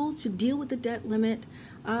able to deal with the debt limit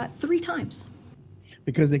 3 times.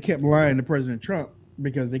 Because they kept lying to President Trump,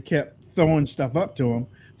 because they kept throwing stuff up to him,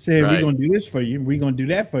 saying, Right. we're going to do this for you, we're going to do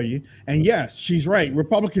that for you. And yes, she's right.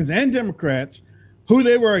 Republicans and Democrats, who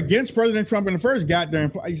they were against President Trump in the first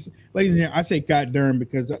goddamn place. Ladies and gentlemen, I say goddamn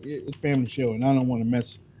because it's family show, and I don't want to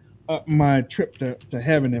mess up my trip to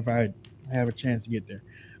heaven if I have a chance to get there.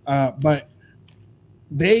 But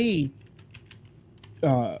they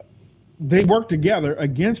worked together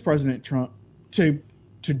against President Trump to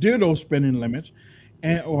do those spending limits,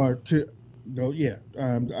 and or to go,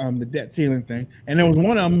 the debt ceiling thing. And there was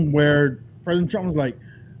one of them where President Trump was like,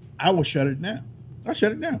 "I will shut it down. I'll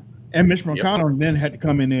shut it down." And Mitch McConnell then had to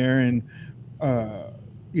come in there and,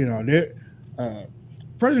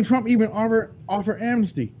 President Trump even offer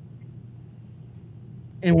amnesty.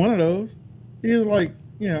 And one of those, he was like,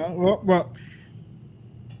 well,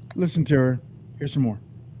 listen to her. Here's some more.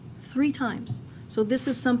 3 times. So this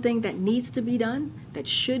is something that needs to be done, that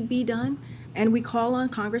should be done, and we call on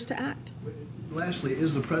Congress to act. Lastly,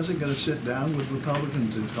 is the president going to sit down with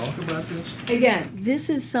Republicans and talk about this? Again, this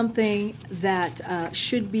is something that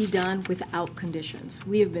should be done without conditions.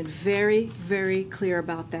 We have been very, very clear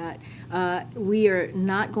about that. We are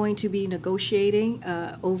not going to be negotiating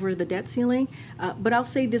over the debt ceiling, but I'll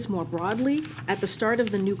say this more broadly. At the start of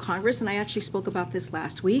the new Congress, and I actually spoke about this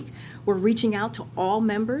last week, we're reaching out to all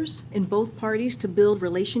members in both parties to build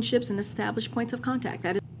relationships and establish points of contact.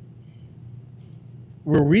 That is,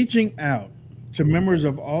 we're reaching out to members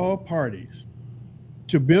of all parties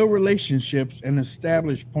to build relationships and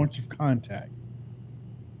establish points of contact.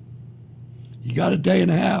 You got a day and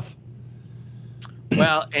a half.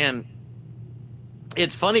 Well, and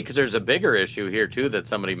it's funny because there's a bigger issue here too that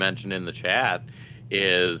somebody mentioned in the chat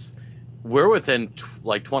is we're within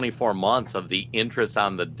like 24 months of the interest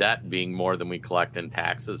on the debt being more than we collect in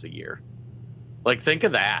taxes a year. Like, think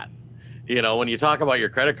of that. You know, when you talk about your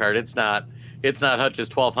credit card, it's not Hutch's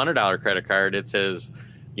 $1,200 credit card. It's his,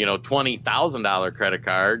 $20,000 credit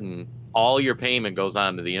card, and all your payment goes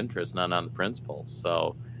on to the interest, not on the principal.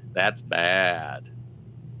 So that's bad.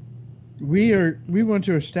 We want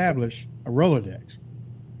to establish a Rolodex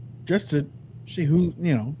just to see who,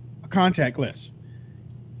 a contact list.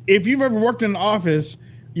 If you've ever worked in an office,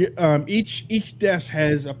 each desk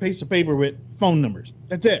has a piece of paper with phone numbers.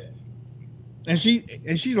 That's it. And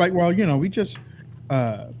she's like, well, we just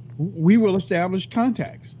we will establish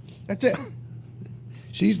contacts. That's it.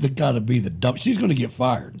 She's got to be the dumb. She's going to get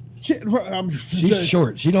fired. She's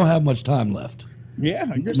short. She don't have much time left. Yeah,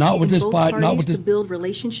 not with this Biden. Not with to this. build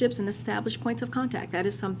relationships and establish points of contact. That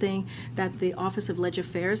is something that the Office of Ledge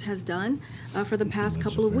Affairs has done for the past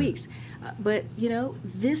couple of weeks. But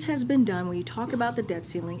this has been done. When you talk about the debt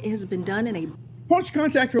ceiling, it has been done in a points of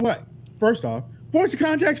contact for what? First off, points of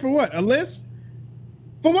contact for what? A list?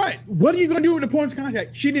 For what? What are you going to do with the points of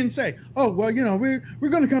contact? She didn't say, oh, well, we're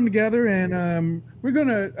going to come together and we're going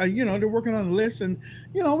to, they're working on a list and,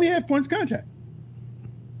 we have points of contact.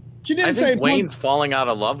 She didn't say. Wayne's falling out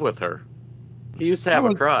of love with her. He used to have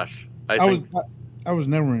a crush. I was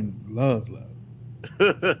never in love.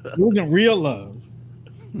 It wasn't real love.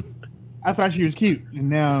 I thought she was cute,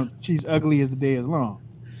 and now she's ugly as the day is long.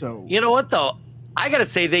 So you know what, though? I got to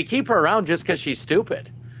say, they keep her around just because she's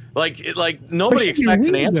stupid. Like nobody expects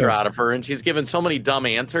an answer out of her, and she's given so many dumb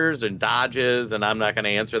answers and dodges, and I'm not going to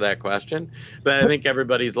answer that question. But I think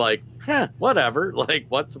everybody's like, whatever. Like,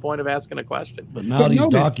 what's the point of asking a question? But now these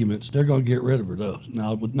documents, they're going to get rid of her, though.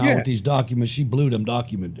 Now with these documents, she blew them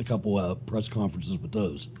a couple press conferences with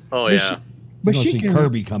those. Oh, yeah. You're going to see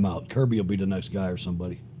Kirby come out. Kirby will be the next guy or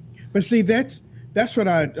somebody. But see, that's what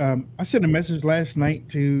I sent a message last night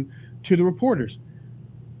to the reporters.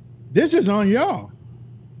 This is on y'all.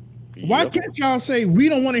 Why can't y'all say we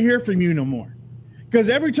don't want to hear from you no more? Because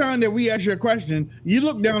every time that we ask you a question, you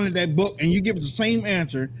look down at that book and you give us the same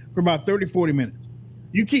answer for about 30, 40 minutes.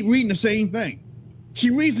 You keep reading the same thing. She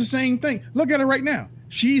reads the same thing. Look at her right now.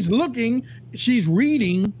 She's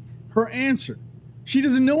reading her answer. She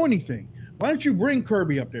doesn't know anything. Why don't you bring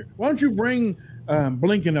Kirby up there? Why don't you bring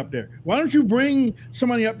Blinken up there? Why don't you bring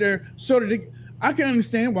somebody up there so that I can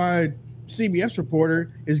understand why CBS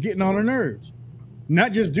reporter is getting on her nerves.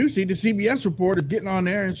 Not just Ducey, the CBS reporter is getting on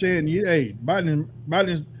there and saying, hey, Biden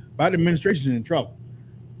administration is in trouble.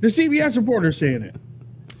 The CBS reporter is saying it.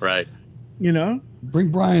 Right. You know? Bring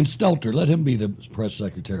Brian Stelter. Let him be the press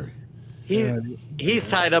secretary. He's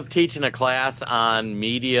tied up teaching a class on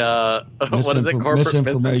media. What is it? Corporate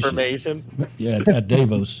misinformation. Yeah, at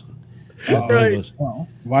Davos. Right. Well,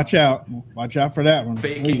 watch out for that one.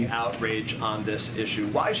 Faking outrage on this issue.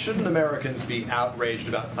 Why shouldn't Americans be outraged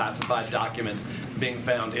about classified documents being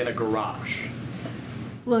found in a garage?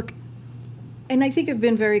 Look, and I think I've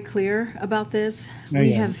been very clear about this.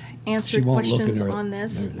 We have answered questions on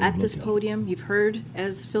this at this podium. You've heard,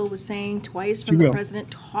 as Phil was saying, twice from the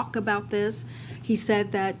president talk about this. He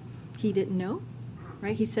said that he didn't know,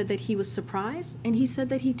 right? He said that he was surprised, and he said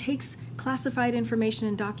that he takes classified information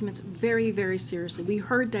and documents very, very seriously. We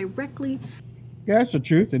heard directly. Yeah, that's the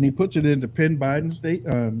truth. And he puts it in the Penn Biden State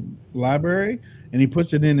Library, and he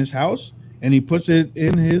puts it in his house, and he puts it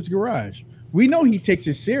in his garage. We know he takes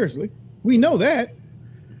it seriously. We know that.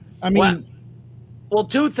 I mean, well,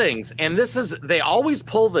 two things, and they always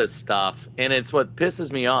pull this stuff, and it's what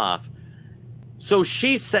pisses me off. So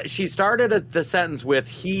she started the sentence with,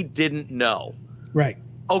 he didn't know. Right.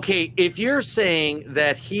 Okay, if you're saying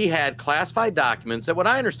that he had classified documents, that what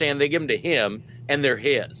I understand, they give them to him and they're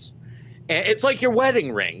his. And it's like your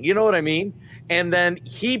wedding ring, you know what I mean? And then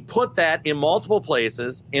he put that in multiple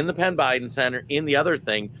places, in the Penn Biden Center, in the other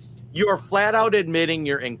thing. You're flat out admitting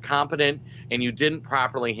you're incompetent and you didn't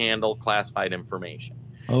properly handle classified information.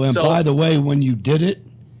 Oh, and by the way, when you did it,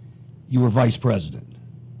 you were vice president.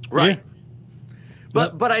 Right. Yeah.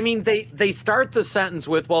 But I mean, they start the sentence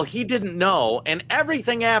with, well, he didn't know, and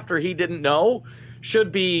everything after he didn't know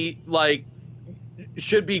should be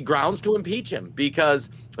grounds to impeach him, because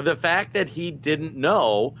the fact that he didn't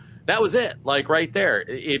know, that was it. Like right there.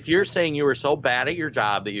 If you're saying you were so bad at your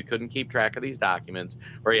job that you couldn't keep track of these documents,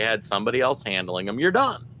 or you had somebody else handling them, you're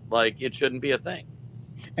done. Like, it shouldn't be a thing.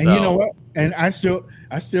 And you know what? And I still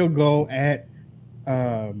go at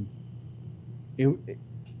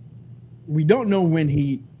we don't know when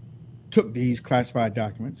he took these classified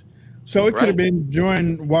documents. So it could have been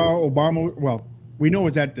while Obama, well, we know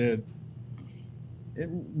it's during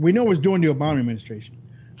the Obama administration.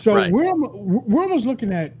 So we're almost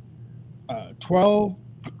looking at 12,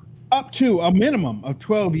 up to a minimum of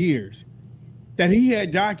 12 years that he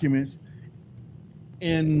had documents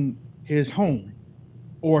in his home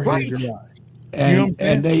or his garage.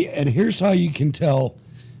 And here's how you can tell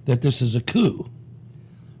that this is a coup.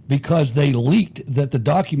 Because they leaked that the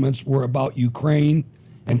documents were about Ukraine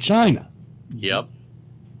and China. Yep.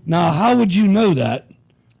 Now, how would you know that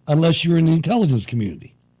unless you're in the intelligence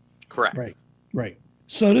community? Correct. Right.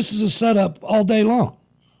 So this is a setup all day long.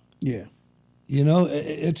 Yeah. You know,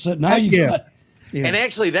 it's now you got. Yeah. And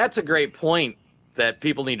actually, that's a great point that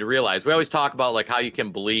people need to realize. We always talk about like how you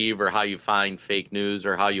can believe or how you find fake news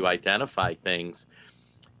or how you identify things.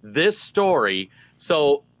 This story,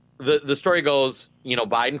 so the story goes, you know,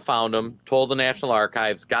 Biden found them, told the National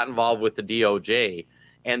Archives, got involved with the DOJ,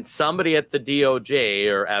 and somebody at the DOJ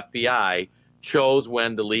or FBI chose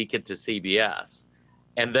when to leak it to CBS.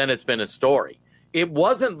 And then it's been a story. It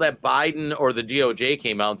wasn't that Biden or the DOJ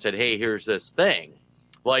came out and said, hey, here's this thing.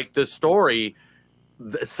 Like the story,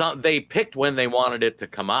 they picked when they wanted it to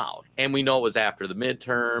come out. And we know it was after the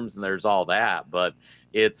midterms and there's all that, but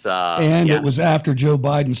it's... it was after Joe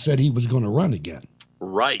Biden said he was going to run again.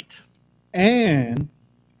 Right. And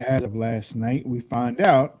as of last night, we find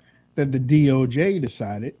out that the DOJ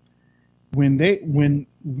decided when they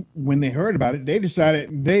heard about it, they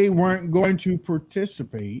decided they weren't going to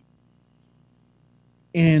participate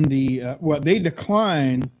in the they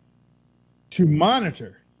declined to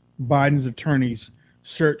monitor Biden's attorney's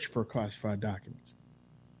search for classified documents.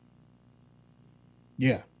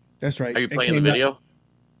 Yeah, that's right. Are you playing the video?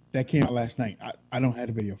 That came out last night. I don't have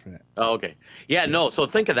a video for that. Oh, okay. Yeah, no. So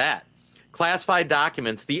think of that. Classified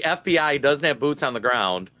documents. The FBI doesn't have boots on the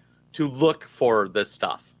ground to look for this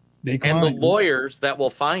stuff. And the lawyers that will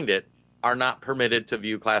find it are not permitted to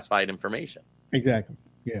view classified information. Exactly.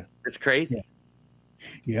 Yeah. It's crazy.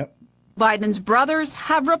 Yeah. Yep. Biden's brothers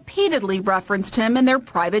have repeatedly referenced him in their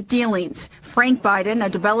private dealings. Frank Biden, a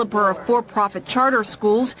developer of for-profit charter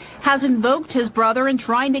schools, has invoked his brother in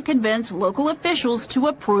trying to convince local officials to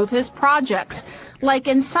approve his projects. like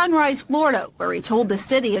in Sunrise, Florida, where he told the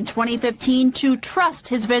city in 2015 to trust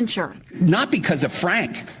his venture. Not because of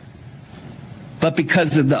Frank, but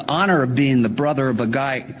because of the honor of being the brother of a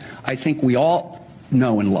guy I think we all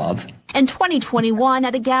know and love. In 2021,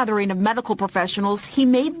 at a gathering of medical professionals, he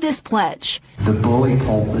made this pledge. The bully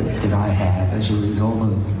pulpits that I have as a result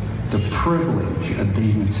of the privilege of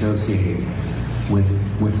being associated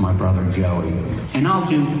with my brother Joey. And I'll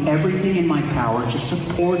do everything in my power to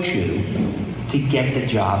support you to get the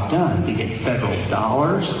job done, to get federal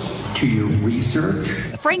dollars to your research.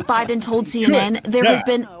 Frank Biden told CNN there has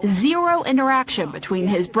been zero interaction between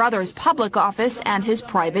his brother's public office and his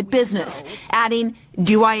private business, adding,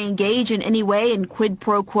 "Do I engage in any way in quid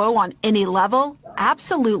pro quo on any level?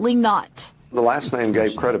 Absolutely not." The last name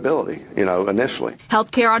gave credibility, initially.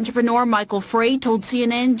 Healthcare entrepreneur Michael Frey told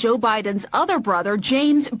CNN Joe Biden's other brother,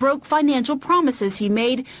 James, broke financial promises he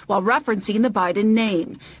made while referencing the Biden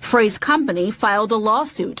name. Frey's company filed a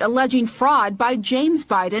lawsuit alleging fraud by James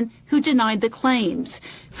Biden, who denied the claims.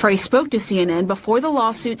 Frey spoke to CNN before the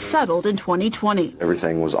lawsuit settled in 2020.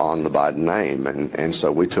 Everything was on the Biden name, and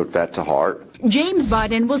so we took that to heart. James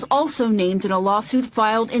Biden was also named in a lawsuit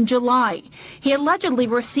filed in July. He allegedly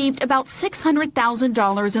received about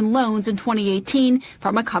 $600,000 in loans in 2018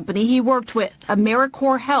 from a company he worked with,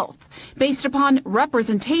 AmeriCorps Health, based upon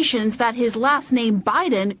representations that his last name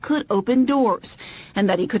Biden could open doors and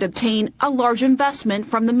that he could obtain a large investment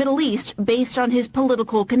from the Middle East based on his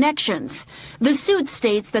political connections. The suit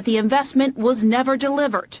states that the investment was never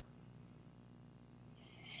delivered.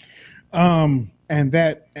 And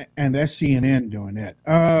that's CNN doing that.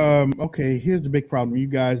 Okay, here's the big problem. You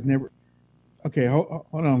guys never. Okay, hold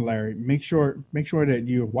on, Larry. Make sure that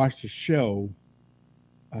you watch the show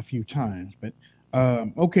a few times. But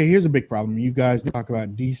okay, here's a big problem. You guys talk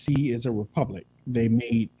about DC is a republic. They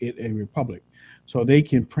made it a republic, so they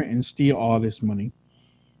can print and steal all this money.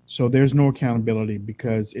 So there's no accountability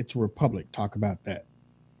because it's a republic. Talk about that.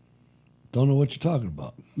 Don't know what you're talking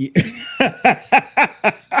about. Yeah.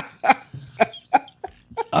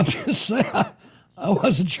 I'm just saying, I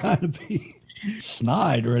wasn't trying to be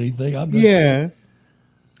snide or anything. I'm just,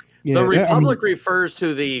 the republic refers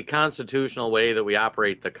to the constitutional way that we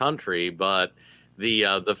operate the country, but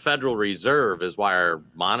the Federal Reserve is why our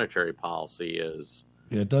monetary policy is.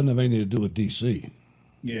 Yeah, it doesn't have anything to do with D.C.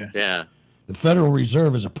 Yeah. The Federal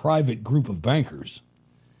Reserve is a private group of bankers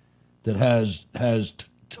that has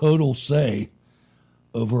total say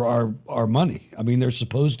over our money. I mean, they're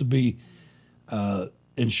supposed to be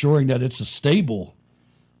ensuring that it's a stable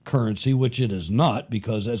currency, which it is not,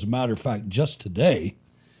 because as a matter of fact, just today,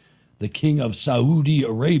 the King of Saudi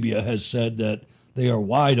Arabia has said that they are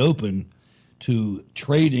wide open to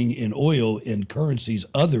trading in oil in currencies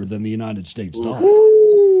other than the United States dollar.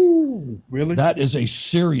 Ooh, really? That is a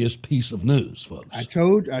serious piece of news, folks. I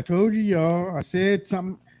told you, y'all. I said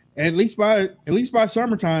something. At least by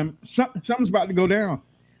summertime, something's about to go down.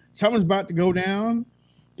 Something's about to go down.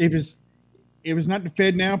 If it's not the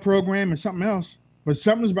Fed Now program or something else, but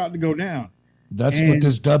something's about to go down. That's what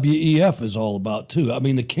this WEF is all about, too. I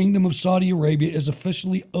mean, the Kingdom of Saudi Arabia is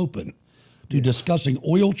officially open to discussing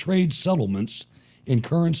oil trade settlements in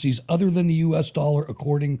currencies other than the U.S. dollar,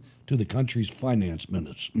 according to the country's finance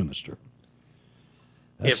minister.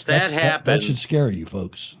 If that happens, that should scare you,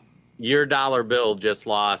 folks. Your dollar bill just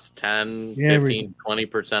lost 10, 15,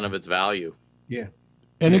 20% of its value. Yeah.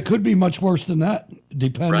 And it could be much worse than that,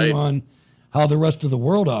 depending on how the rest of the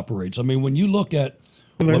world operates. I mean, when you look at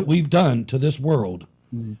what we've done to this world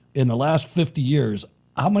in the last 50 years,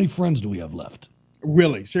 how many friends do we have left?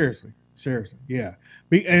 Really? Seriously, yeah.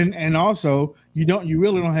 And also, you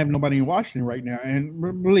really don't have nobody in Washington right now. And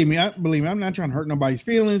believe me, I'm not trying to hurt nobody's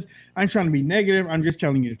feelings. I'm trying to be negative. I'm just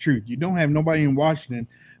telling you the truth. You don't have nobody in Washington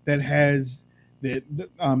that has the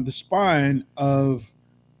spine of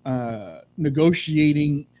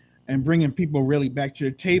negotiating and bringing people really back to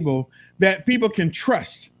the table that people can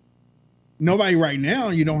trust. Nobody right now.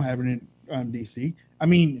 You don't have it in D.C. I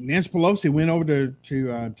mean, Nancy Pelosi went over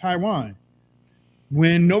to Taiwan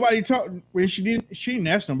when nobody talked. When she didn't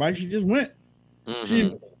ask nobody. She just went. Mm-hmm.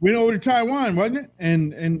 She went over to Taiwan, wasn't it?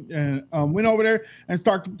 And went over there and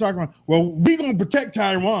started talking about, well, we're gonna protect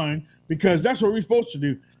Taiwan because that's what we're supposed to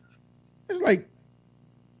do. It's like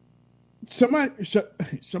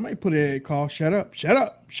somebody put a call. Shut up. Yep.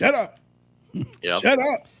 Shut up.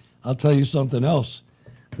 I'll tell you something else.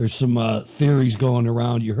 There's some theories going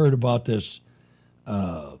around. You heard about this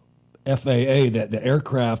FAA, that the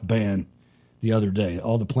aircraft ban the other day,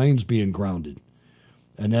 all the planes being grounded,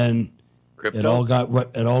 and then it all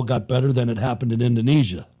got better. Then it happened in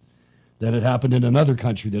Indonesia. Then it happened in another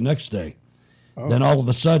country the next day. Then all of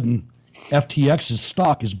a sudden, FTX's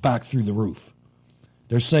stock is back through the roof.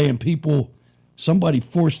 They're saying somebody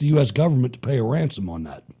forced the U.S. government to pay a ransom on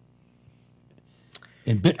that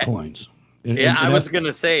in Bitcoins. I was going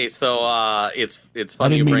to say, so it's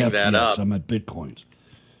funny you bring that up. I meant Bitcoins.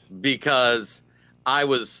 Because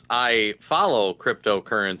I follow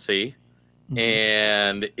cryptocurrency,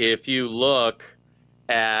 and if you look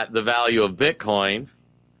at the value of Bitcoin,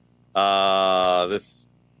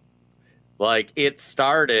 it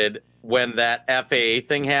started when that FAA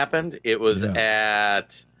thing happened. It was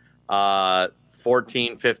at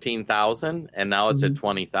 15,000, and now it's at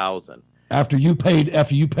 20,000. After you paid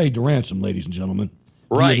the ransom, ladies and gentlemen,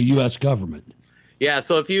 right? Via the U.S. government. Yeah.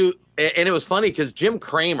 So and it was funny because Jim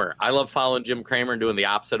Cramer, I love following Jim Cramer and doing the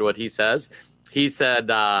opposite of what he says. He said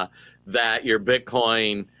that your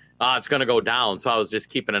Bitcoin, it's going to go down. So I was just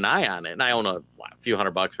keeping an eye on it, and I own a few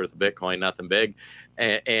 $100 worth of Bitcoin, nothing big,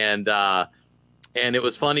 and it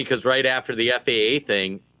was funny because right after the FAA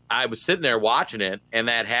thing, I was sitting there watching it, and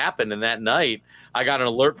that happened. And that night, I got an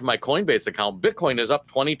alert from my Coinbase account. Bitcoin is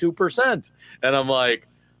up 22%. And I'm like,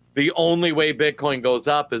 the only way Bitcoin goes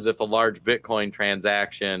up is if a large Bitcoin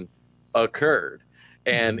transaction occurred.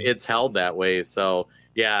 And it's held that way. So,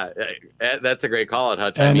 yeah, that's a great call out,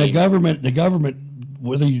 Hutch. And the government,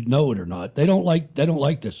 whether you know it or not, they don't like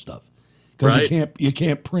this stuff because you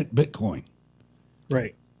can't print Bitcoin.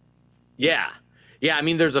 Right. Yeah. Yeah, I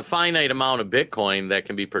mean, there's a finite amount of Bitcoin that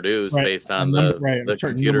can be produced based on the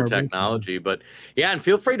computer technology. But, yeah, and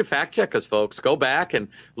feel free to fact check us, folks. Go back and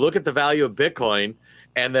look at the value of Bitcoin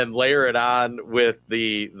and then layer it on with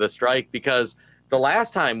the strike. Because the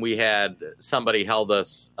last time we had somebody held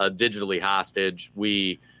us digitally hostage,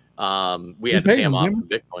 we had to pay them off in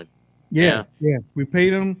Bitcoin. Yeah, we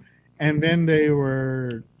paid them, and then they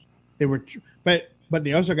were, but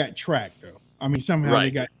they also got tracked, though. I mean, somehow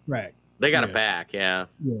they got tracked. They got it back, yeah.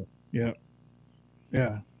 Yeah.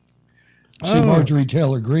 See, Marjorie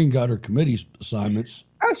Taylor Greene got her committee assignments.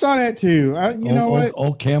 I saw that too. You know what?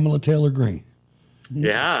 Old Kamala Taylor Greene.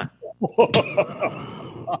 Yeah.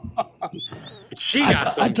 She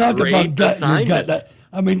got some I talk great about gut, assignments. your gut.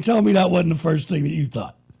 I mean, tell me that wasn't the first thing that you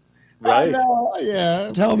thought. Right.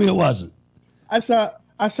 Yeah. Tell me it wasn't. I saw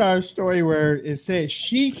a story where it said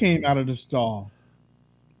she came out of the stall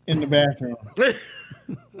in the bathroom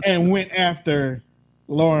and went after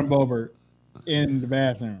Lauren Boebert in the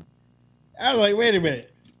bathroom. I was like, wait a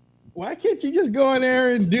minute. Why can't you just go in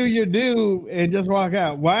there and do your due and just walk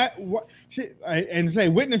out? Why? And say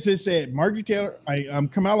witnesses said Marjorie Taylor,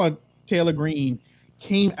 Kamala Taylor Greene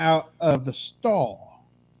came out of the stall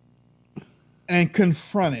and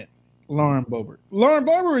confronted Lauren Boebert. Lauren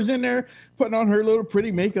Boebert was in there putting on her little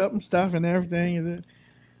pretty makeup and stuff and everything. Is it?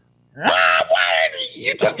 Why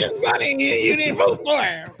you took his money and you didn't vote for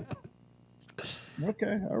him?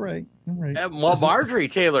 Okay, all right. Well, Marjorie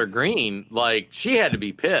Taylor Greene, she had to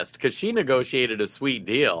be pissed because she negotiated a sweet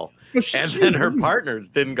deal, and then her partners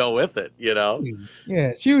didn't go with it. You know?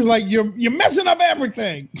 Yeah, she was like, "You're messing up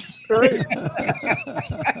everything. You're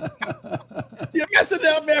messing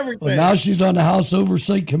up everything." Well, now she's on the House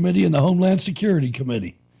Oversight Committee and the Homeland Security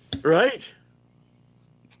Committee. Right.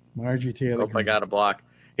 Marjorie Taylor. I got a block.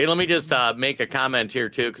 Hey, let me just make a comment here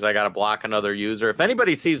too, because I got to block another user. If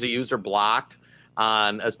anybody sees a user blocked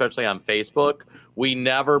especially on Facebook, we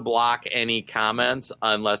never block any comments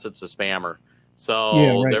unless it's a spammer.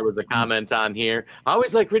 So there was a comment on here. I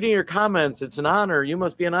always like reading your comments. It's an honor. You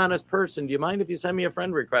must be an honest person. Do you mind if you send me a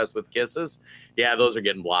friend request with kisses? Yeah, those are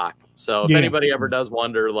getting blocked. So if anybody ever does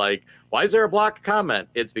wonder, why is there a blocked comment?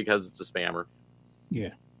 It's because it's a spammer.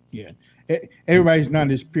 Yeah. Everybody's not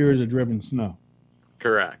as pure as a driven snow.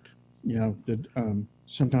 Correct. You know,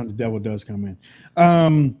 sometimes the devil does come in.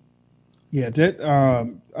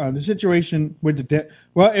 The situation with the debt.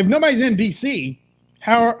 Well, if nobody's in DC,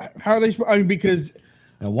 how are they? I mean, because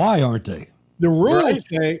and why aren't they? The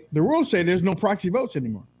rules say there's no proxy votes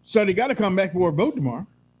anymore, so they got to come back for a vote tomorrow.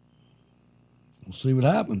 We'll see what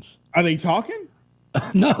happens. Are they talking?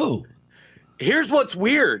 No. Here's what's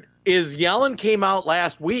weird: is Yellen came out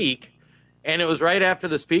last week, and it was right after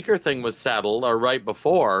the speaker thing was settled, or right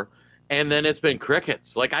before. And then it's been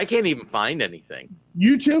crickets. I can't even find anything.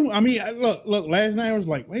 You too? I mean, look, last night I was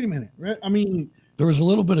like, wait a minute. I mean, there was a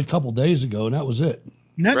little bit a couple days ago, and that was it.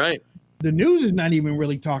 Right. The news is not even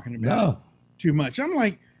really talking about it too much. I'm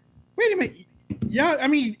like, wait a minute. Yeah, I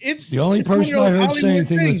mean, it's the only person I heard say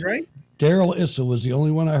anything things, right? Daryl Issa was the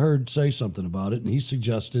only one I heard say something about it, and he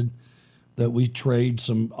suggested that we trade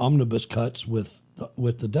some omnibus cuts with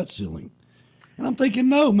the debt ceiling. And I'm thinking,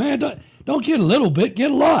 no, man, don't get a little bit,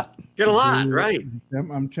 get a lot. Get a lot, right?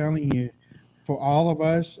 I'm telling you, for all of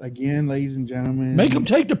us, again, ladies and gentlemen. Make them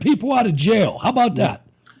take the people out of jail. How about that?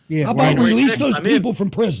 Yeah. How about release those people from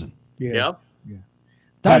prison? Yeah. Yep. Yeah.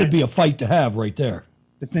 That'd be a fight to have right there.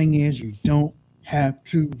 The thing is, you don't have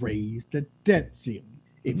to raise the debt ceiling.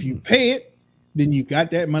 If you pay it, then you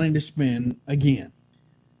got that money to spend again.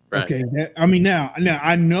 Right. Okay. Now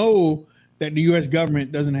I know that the U.S.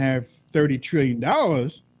 government doesn't have $30 trillion.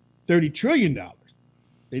 $30 trillion.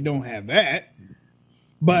 They don't have that,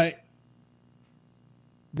 but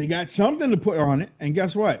they got something to put on it. And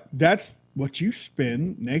guess what? That's what you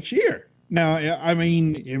spend next year. Now, I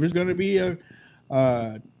mean, if it's going to be a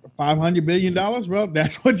 $500 billion, well,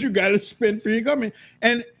 that's what you got to spend for your government.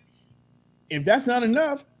 And if that's not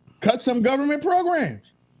enough, cut some government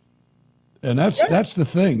programs. And that's the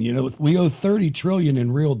thing. You know, we owe $30 trillion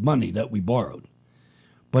in real money that we borrowed.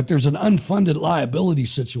 But there's an unfunded liability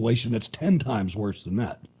situation that's 10 times worse than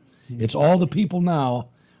that. It's all the people now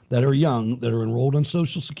that are young, that are enrolled in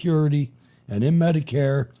Social Security and in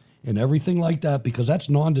Medicare and everything like that, because that's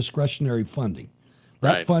non-discretionary funding.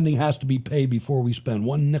 That funding has to be paid before we spend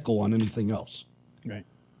one nickel on anything else. Right.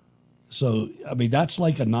 So, I mean, that's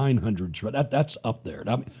like a 900. That's up there.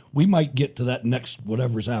 I mean, we might get to that next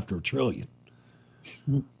whatever's after $1 trillion.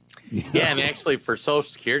 Yeah, and actually for Social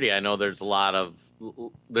Security, I know there's a lot of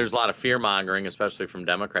fear mongering, especially from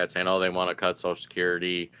Democrats. I know they want to cut Social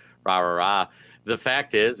Security, rah rah rah. The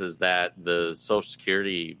fact is that the Social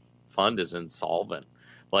Security fund is insolvent.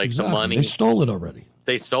 Like exactly. the money, they stole it already.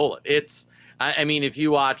 They stole it. I mean, if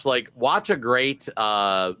you watch a great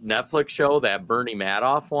Netflix show that Bernie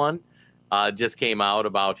Madoff one just came out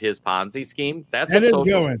about his Ponzi scheme. That is a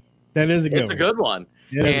good one. It's a good one.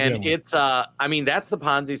 And it's, I mean, that's the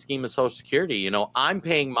Ponzi scheme of Social Security. You know, I'm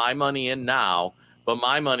paying my money in now, but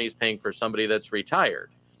my money's paying for somebody that's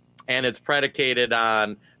retired. And it's predicated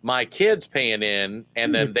on my kids paying in,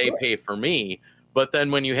 and then they pay for me. But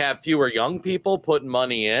then when you have fewer young people putting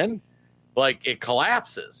money in, like it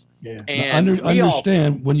collapses. Yeah. And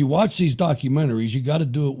understand when you watch these documentaries, you got to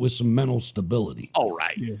do it with some mental stability. Oh,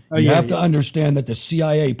 right. Yeah. You have to understand that the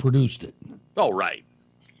CIA produced it. Oh, right.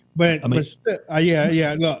 But, Look.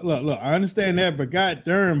 I understand that, but God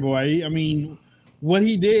darn, boy, I mean, what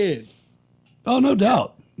he did. Oh, no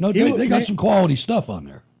doubt. No, they got some quality stuff on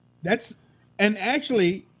there. And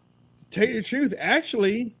actually, tell you the truth,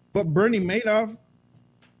 what Bernie Madoff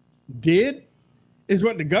did is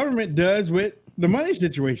what the government does with the money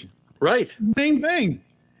situation. Right. Same thing.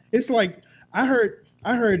 It's like I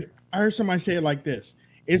heard somebody say it like this.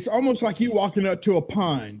 It's almost like you walking up to a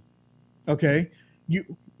pond, okay?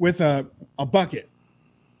 You with a bucket,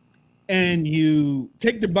 and you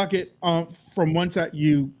take the bucket from one side,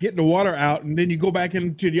 you get the water out, and then you go back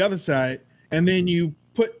into the other side, and then you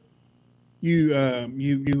put put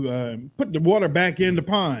the water back in the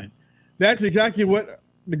pond. That's exactly what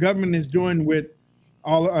the government is doing with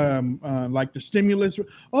all like the stimulus.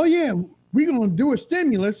 Oh yeah, we're gonna do a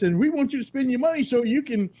stimulus, and we want you to spend your money so you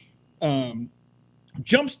can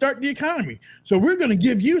jumpstart the economy. So we're gonna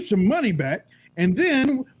give you some money back, and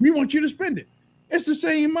then we want you to spend it. It's the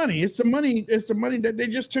same money. It's the money that they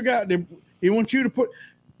just took out. They want you to put.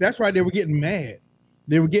 That's why they were getting mad.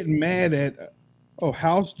 They were getting mad at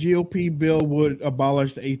House GOP bill would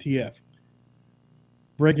abolish the ATF.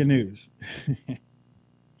 Breaking news.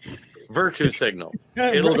 Virtue signal.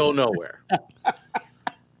 It'll go nowhere.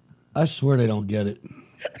 I swear they don't get it.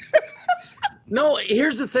 No,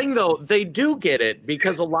 here's the thing, though. They do get it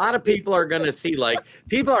because a lot of people are going to see, like,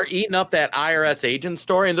 people are eating up that IRS agent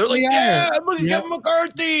story, and they're like, yeah, look at Kevin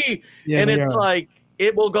McCarthy. Yeah, and it's like,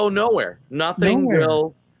 it will go nowhere. Nothing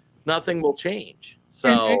will change.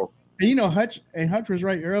 So, and you know, Hutch was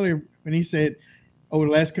right earlier when he said over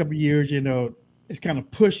the last couple of years, you know, it's kind of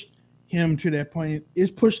pushed him to that point. It's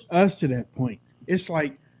pushed us to that point. It's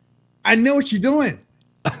like, I know what you're doing.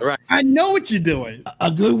 Right. I know what you're doing.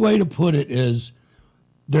 A good way to put it is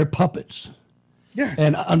they're puppets. Yeah.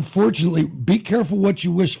 And unfortunately, be careful what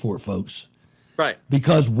you wish for, folks. Right.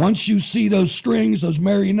 Because once you see those strings, those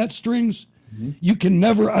marionette strings, you can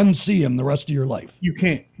never unsee them the rest of your life. You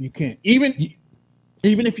can't. Even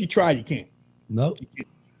if you try, you can't. No.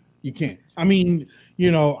 You can't. I mean,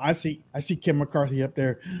 you know, I see Kim McCarthy up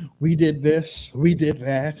there. We did this, we did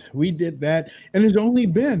that, and there's only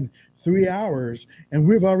been 3 hours, and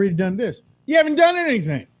we've already done this. You haven't done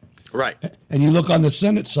anything. Right. And you look on the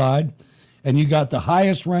Senate side, and you got the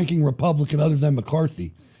highest ranking Republican other than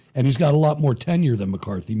McCarthy, and he's got a lot more tenure than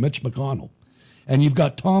McCarthy, Mitch McConnell. And you've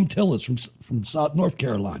got Tom Tillis from South North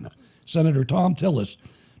Carolina. Senator Tom Tillis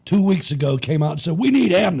 2 weeks ago came out and said, we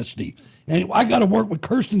need amnesty. And I got to work with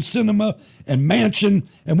Kirsten Sinema and Manchin,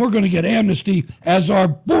 and we're going to get amnesty as our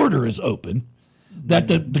border is open. that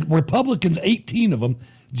the Republicans, 18 of them,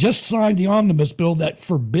 just signed the omnibus bill that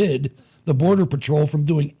forbid the Border Patrol from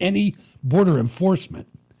doing any border enforcement.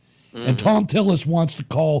 Mm-hmm. And Tom Tillis wants to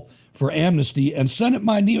call for amnesty. And Senate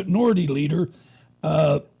Minority Leader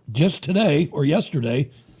just today or yesterday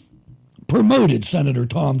promoted Senator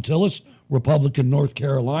Tom Tillis, Republican North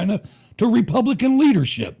Carolina, to Republican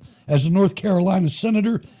leadership as the North Carolina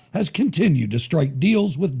senator has continued to strike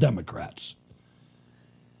deals with Democrats.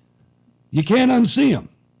 You can't unsee him.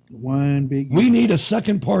 One big. We need a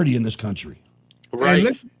second party in this country. Right.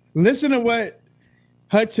 Listen to what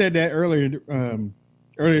Hut said that earlier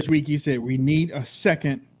this week. He said we need a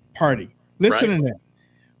second party. Listen to that,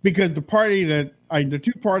 because the party that the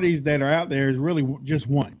two parties that are out there is really just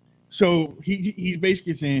one. So he's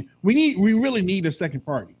basically saying we really need a second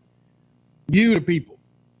party. You, the people,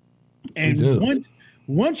 and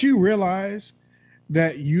once you realize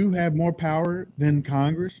that you have more power than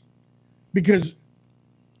Congress, because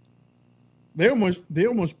they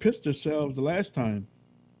almost pissed themselves the last time,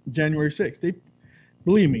 January 6th.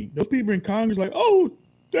 Believe me, those people in Congress like, oh,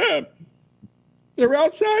 damn, they're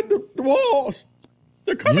outside the walls.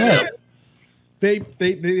 They're coming in.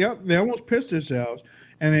 They almost pissed themselves,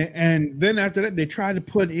 and then after that they tried to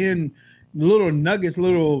put in little nuggets,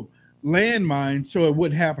 little landmines, so it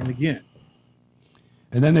wouldn't happen again.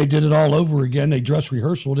 And then they did it all over again. They dress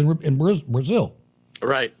rehearsal in Brazil.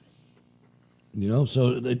 Right.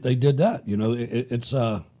 So they did that. It's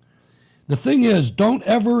the thing is, don't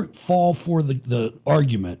ever fall for the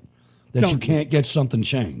argument that you can't get something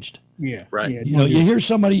changed. Yeah. Right. Yeah, you hear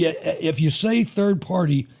somebody, if you say third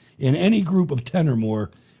party in any group of 10 or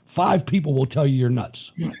more, 5 people will tell you you're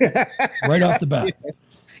nuts right off the bat.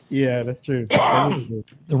 Yeah, that's true. The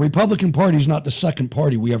Republican Party is not the second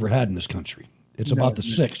party we ever had in this country. It's about the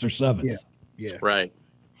 6th or 7th. Yeah. Right.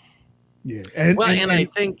 Yeah. And I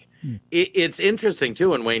think it's interesting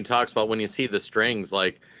too when Wayne talks about when you see the strings,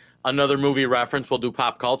 like another movie reference, we'll do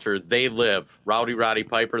pop culture. They Live. Roddy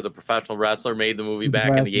Piper, the professional wrestler, made the movie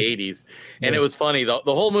back in the 80s. And it was funny. The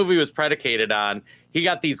whole movie was predicated on he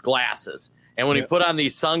got these glasses. And when he put on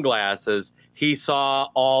these sunglasses, he saw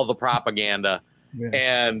all the propaganda.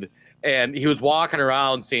 Yeah. And he was walking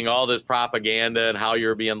around seeing all this propaganda and how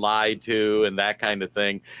you're being lied to and that kind of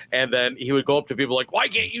thing. And then he would go up to people like, why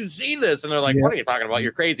can't you see this? And they're like, what are you talking about?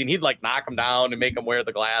 You're crazy. And he'd like knock them down and make them wear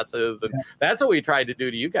the glasses. And that's what we tried to do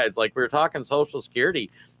to you guys. Like we were talking Social Security.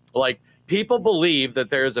 Like people believe that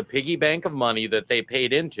there's a piggy bank of money that they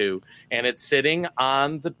paid into and it's sitting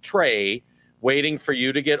on the tray waiting for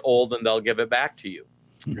you to get old and they'll give it back to you.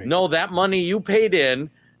 Right. No, that money you paid in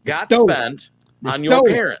got spent on your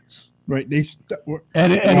parents. Right,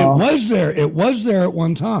 and it was there. It was there at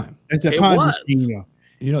one time. It's a Ponzi scheme.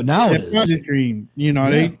 Now it is. Ponzi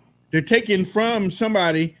scheme. They're taking from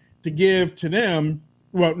somebody to give to them.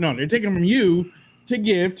 Well, no, they're taking from you to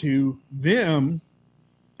give to them.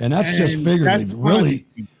 And that's just figurative.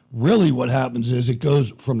 Really, what happens is it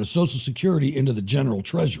goes from the Social Security into the general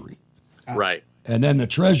treasury. Right. And then the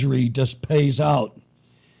treasury just pays out.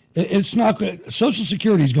 It's not good. Social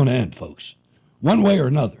Security is going to end, folks, one way or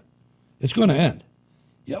another. It's going to end.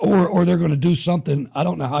 Yeah, or they're going to do something. I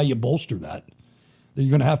don't know how you bolster that.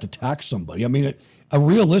 You're going to have to tax somebody. I mean, a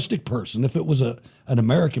realistic person, if it was an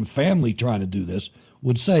American family trying to do this,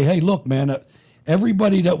 would say, hey, look, man,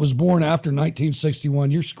 everybody that was born after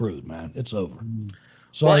 1961, you're screwed, man. It's over.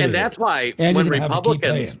 Sorry. Well, and that's why when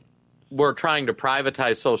Republicans were trying to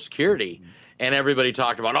privatize Social Security and everybody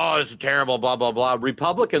talked about, oh, this is terrible, blah, blah, blah.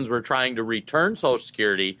 Republicans were trying to return Social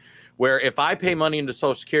Security, where if I pay money into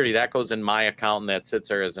Social Security, that goes in my account and that sits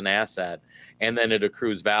there as an asset, and then it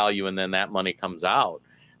accrues value, and then that money comes out.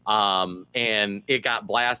 And it got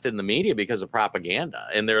blasted in the media because of propaganda.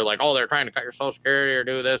 And they're like, oh, they're trying to cut your Social Security or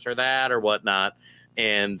do this or that or whatnot.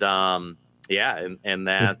 And, and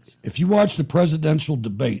that's... If you watch the presidential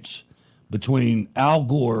debates between Al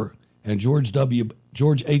Gore and George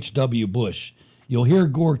H.W. Bush, you'll hear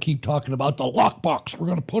Gore keep talking about the lockbox. We're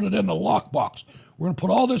going to put it in the lockbox. We're going to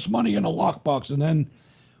put all this money in a lockbox. And then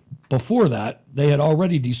before that, they had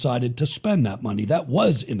already decided to spend that money. That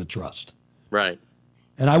was in a trust. Right.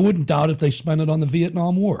 And I wouldn't doubt if they spent it on the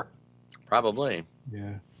Vietnam War. Probably.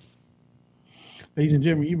 Yeah. Ladies and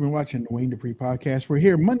gentlemen, you've been watching the Wayne Dupree podcast. We're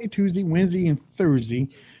here Monday, Tuesday, Wednesday, and Thursday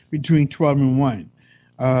between 12 and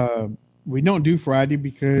 1. We don't do Friday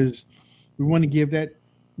because we want to give that,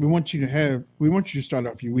 we want you to start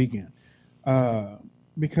off your weekend.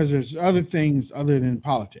 Because there's other things other than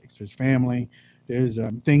politics. There's family. There's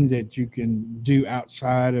things that you can do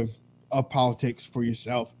outside of politics for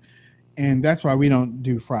yourself. And that's why we don't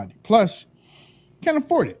do Friday. Plus, can't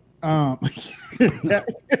afford it.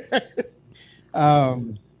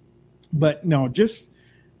 But no,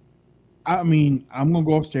 I mean, I'm gonna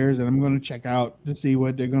go upstairs and I'm gonna check out to see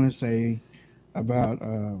what they're gonna say about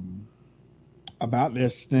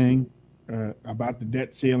this thing, about the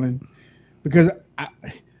debt ceiling, because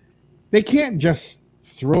they can't just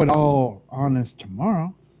throw it all on us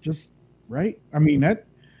tomorrow. Just right. I mean that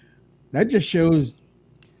just shows.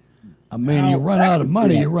 I mean, you run out of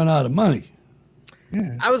money. You run out of money.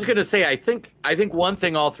 Yeah. I was gonna say, I think one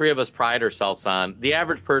thing all three of us pride ourselves on: the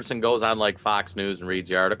average person goes on like Fox News and reads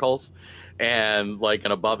the articles, and like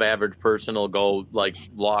an above average person will go like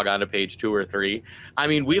log on to page 2 or 3. I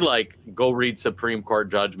mean, we like go read Supreme Court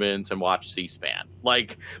judgments and watch C-SPAN.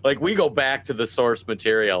 Like we go back to the source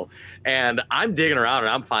material, and I'm digging around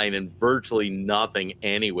and I'm finding virtually nothing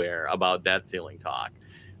anywhere about debt ceiling talk,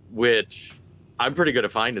 which I'm pretty good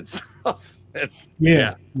at finding stuff.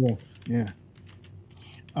 Yeah. What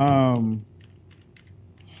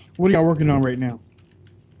are y'all working on right now?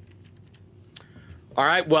 All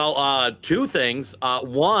right. Well, 2 things.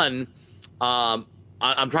 One, I'm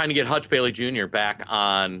trying to get Hutch Bailey Jr. back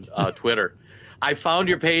on Twitter. I found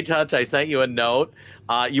your page, Hutch. I sent you a note.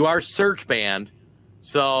 You are search banned,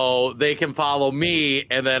 so they can follow me,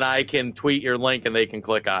 and then I can tweet your link, and they can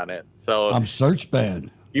click on it. So I'm search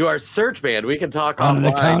banned. You are search banned. We can talk on offline,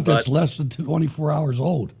 an account that's less than 24 hours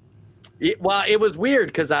old. Well, it was weird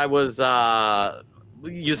because I was.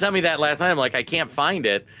 You sent me that last night. I'm like, I can't find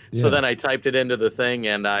it. So then I typed it into the thing,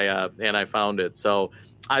 and I found it. So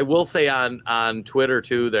I will say on Twitter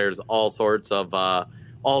too, there's all sorts of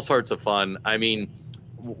fun. I mean,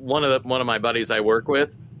 one of my buddies I work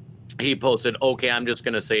with, he posted, "Okay, I'm just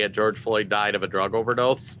gonna say it. George Floyd died of a drug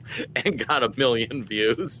overdose," and got 1 million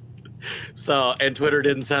views. So, and Twitter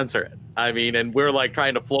didn't censor it. I mean, and we're like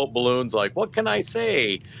trying to float balloons, like, what can I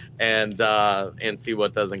say, and see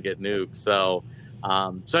what doesn't get nuked. So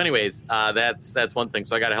anyways, that's one thing.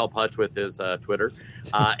 So I got to help Hutch with his Twitter.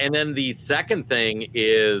 And then the second thing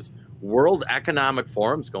is World Economic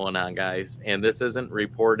Forum's going on, guys, and this isn't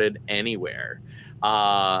reported anywhere.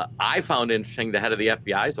 I found interesting the head of the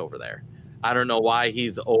FBI is over there. I don't know why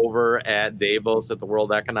he's over at Davos at the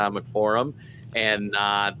World Economic Forum and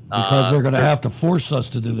not because they're going to have to force us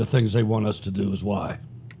to do the things they want us to do is why.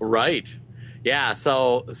 Right. Yeah.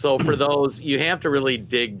 So for those, you have to really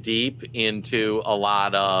dig deep into a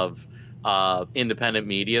lot of independent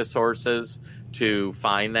media sources to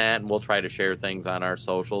find that, and we'll try to share things on our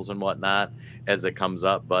socials and whatnot as it comes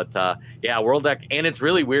up. But yeah, and it's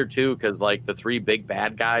really weird too because like the 3 big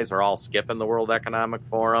bad guys are all skipping the World Economic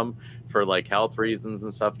Forum for like health reasons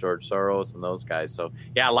and stuff. George Soros and those guys. So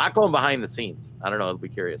yeah, a lot going behind the scenes. I don't know. I'll be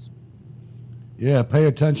curious. Yeah, pay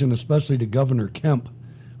attention, especially to Governor Kemp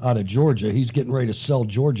out of Georgia. He's getting ready to sell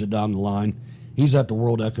Georgia down the line. He's at the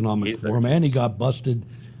World Economic Forum, and he got busted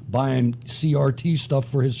buying CRT stuff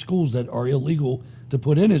for his schools that are illegal to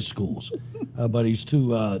put in his schools. But he's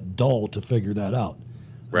too dull to figure that out.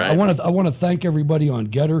 Right. I want to thank everybody on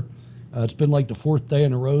Getter. It's been like the 4th day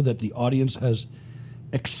in a row that the audience has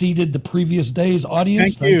exceeded the previous day's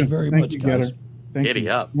audience. Thank you very much, guys. Thank Giddy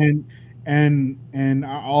you. up. And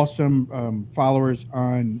our awesome followers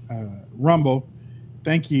on Rumble.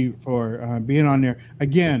 Thank you for being on there.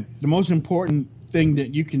 Again, the most important thing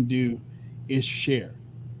that you can do is share.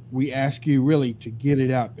 We ask you really to get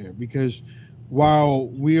it out there because while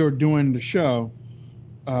we are doing the show,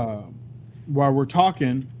 while we're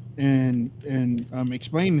talking and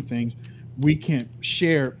explaining things, we can't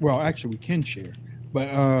share. Well, actually, we can share, but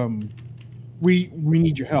we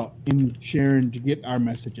need your help in sharing to get our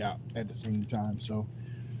message out at the same time. So,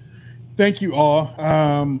 thank you all.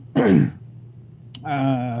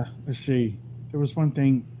 Let's see. There's one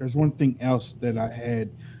thing else that I had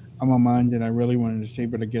on my mind that I really wanted to say,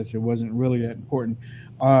 but I guess it wasn't really that important.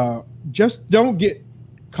 Just don't get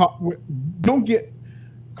caught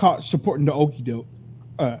supporting the okie doke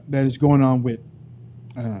that is going on with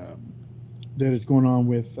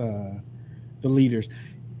the leaders.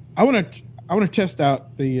 I want to test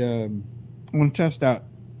out the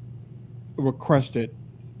requested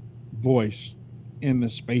voice in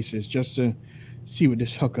the spaces just to see what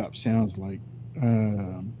this hookup sounds like.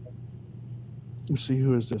 Let's see,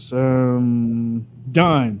 who is this? Don.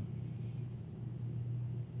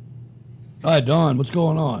 Hi, Don. What's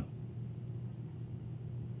going on?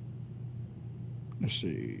 Let's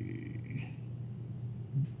see.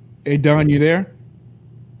 Hey, Don, you there?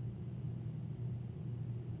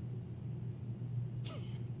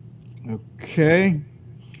 Okay.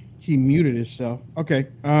 He muted himself. Okay.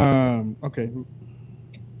 Okay.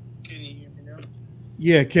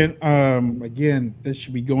 Yeah, again, this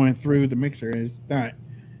should be going through the mixer. It's not.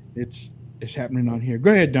 It's happening on here. Go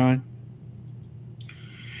ahead, Don.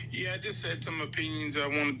 Yeah, I just had some opinions I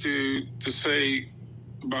wanted to say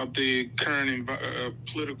about the current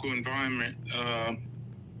political environment.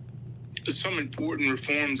 Some important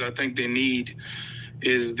reforms I think they need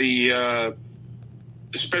is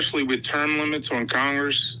especially with term limits on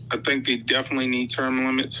Congress. I think they definitely need term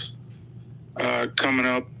limits coming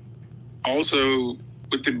up. Also,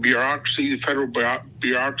 with the bureaucracy, the federal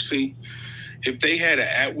bureaucracy, if they had an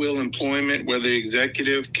at-will employment where the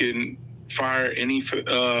executive can fire any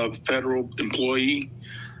federal employee,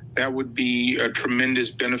 that would be a tremendous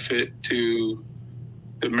benefit to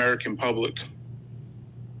the American public.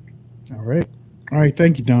 All right.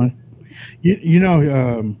 Thank you, Don.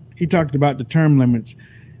 He talked about the term limits.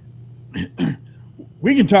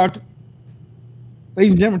 We can talk,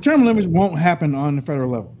 ladies and gentlemen. Term limits won't happen on the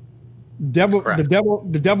federal level.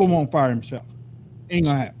 The devil won't fire himself. Ain't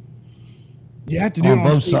gonna happen. You have to do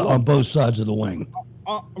on both sides of the wing.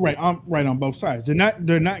 Right on both sides. They're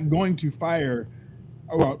not going to fire.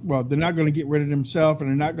 Well, they're not going to get rid of themselves, and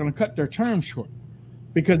they're not going to cut their term short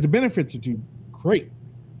because the benefits are too great.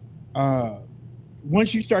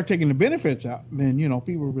 Once you start taking the benefits out, then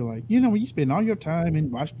people will be like, you spend all your time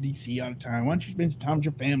in Washington D.C. all the time. Why don't you spend some time with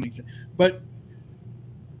your family? But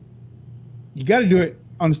you got to do it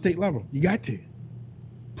on the state level. You got to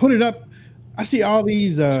put it up. I see all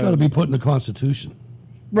these. It's got to be put in the Constitution.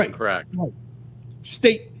 Right. Correct. Right.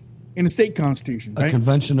 In the state constitution. A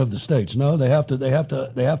convention of the states. No, they have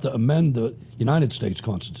to amend the United States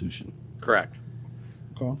Constitution. Correct.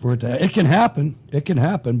 For it can happen. It can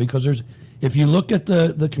happen because if you look at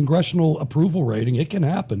the congressional approval rating, it can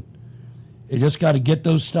happen. You just got to get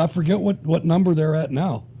those stuff. Forget what number they're at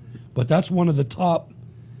now, but that's one of the top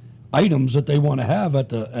items that they want to have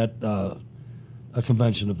at a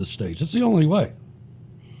convention of the states. It's the only way.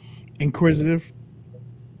 Inquisitive.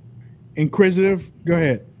 Go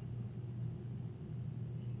ahead.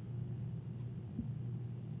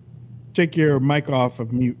 Take your mic off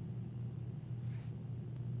of mute.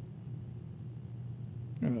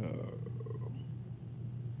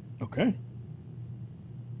 Okay.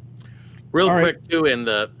 Real quick too, in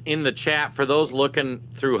the chat for those looking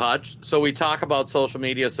through Hutch. So we talk about social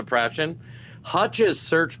media suppression. Hutch is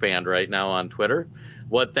search banned right now on Twitter.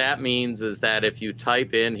 What that means is that if you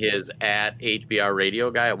type in his @HBR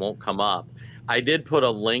Radio Guy, it won't come up. I did put a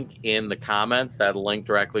link in the comments that'll link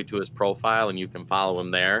directly to his profile, and you can follow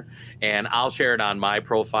him there. And I'll share it on my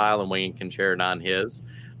profile, and Wayne can share it on his.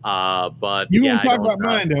 But you want to talk about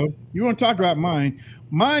mine, though. You want to talk about mine.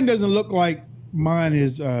 Mine doesn't look like mine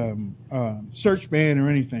is search ban or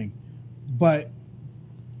anything, but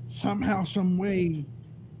somehow, some way,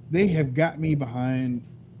 they have got me behind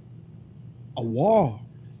a wall.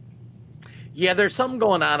 Yeah, there's something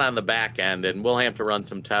going on the back end, and we'll have to run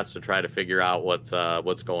some tests to try to figure out what's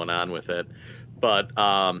going on with it. But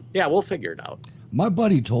yeah, we'll figure it out. My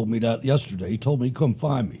buddy told me that yesterday. He told me he couldn't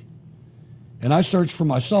find me, and I searched for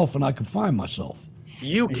myself, and I could find myself.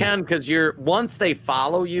 You can, because once they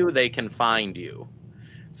follow you, they can find you.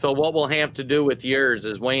 So what we'll have to do with yours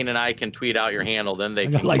is Wayne and I can tweet out your handle, then they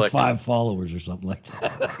I got can like click 5 followers or something like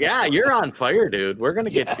that. Yeah, you're on fire, dude. We're gonna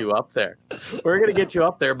get you up there. We're gonna get you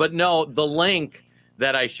up there. But no, the link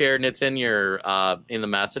that I shared, and it's in your in the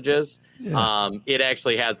messages. Yeah. It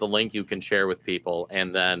actually has the link you can share with people,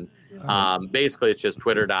 and then basically it's just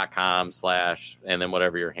twitter.com/ and then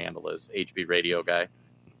whatever your handle is, HB Radio Guy.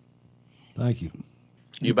 Thank you.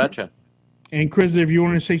 You betcha. And Chris, if you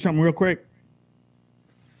want to say something real quick.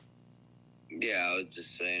 Yeah, I was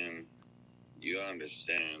just saying, you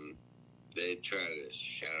understand, they try to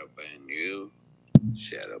shadow ban you,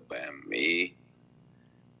 shadow ban me.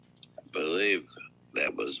 I believe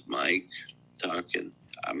that was Mike talking.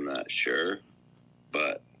 I'm not sure,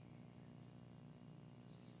 but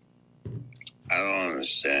I don't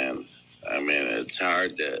understand. I mean, it's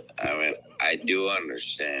hard to, I do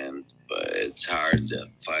understand, but it's hard to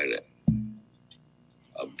fight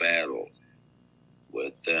a battle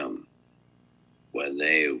with them when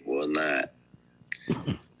they will not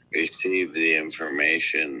receive the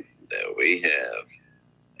information that we have,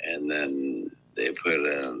 and then they put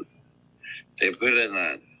it on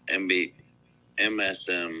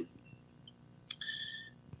MSM,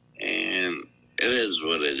 and it is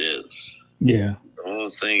what it is. Yeah. The whole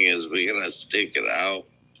thing is we gotta stick it out,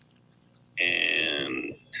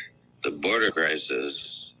 and the border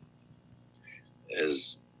crisis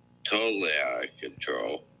is totally out of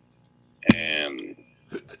control. And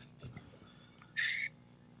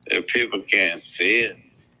if people can't see it,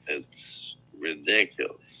 it's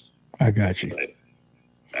ridiculous. I got you.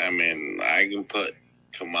 I mean, I can put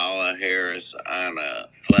Kamala Harris on a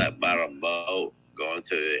flat bottom boat going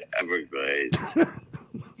to the Everglades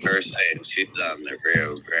Her saying she's on the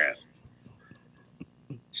Rio Grande.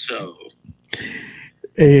 So,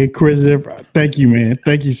 Hey, Chris, thank you, man.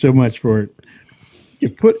 Thank you so much for it. You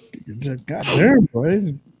goddamn,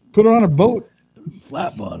 boy, put on a boat.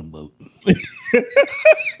 Flat bottom boat.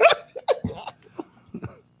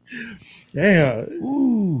 Yeah.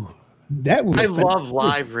 Ooh. That would I love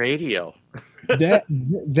live radio. that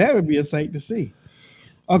would be a sight to see.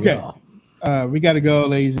 Okay. Yeah. We got to go,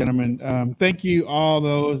 ladies and gentlemen. Thank you all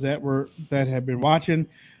those that have been watching.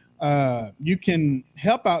 You can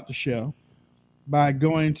help out the show by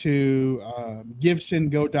going to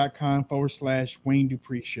givesendgo.com/Wayne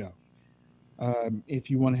Dupree Show. If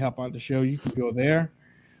you want to help out the show, you can go there.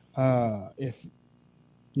 If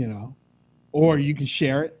you know, or you can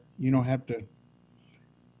share it. You don't have to.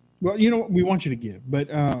 Well, you know, we want you to give, but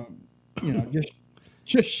you know,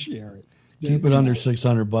 just share it. Keep it under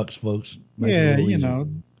 $600, folks. Make yeah, you know,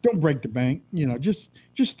 don't break the bank. You know, just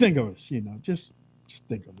think of us. You know, just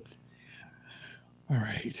think of us. All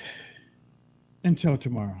right. Until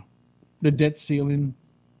tomorrow, the debt ceiling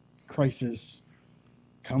crisis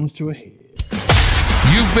comes to a head.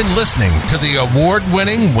 You've been listening to the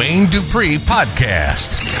award-winning Wayne Dupree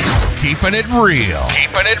podcast. Keeping it real.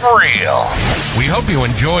 Keeping it real. We hope you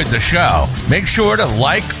enjoyed the show. Make sure to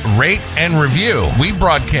like, rate, and review. We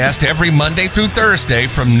broadcast every Monday through Thursday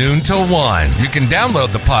from noon till 1. You can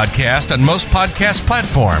download the podcast on most podcast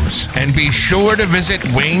platforms. And be sure to visit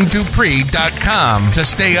WayneDupree.com to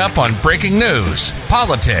stay up on breaking news,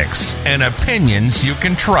 politics, and opinions you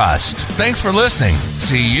can trust. Thanks for listening.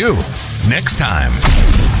 See you next time.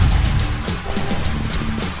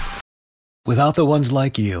 Without the ones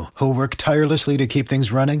like you, who work tirelessly to keep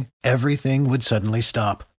things running, everything would suddenly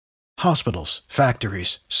stop. Hospitals,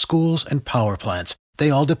 factories, schools, and power plants, they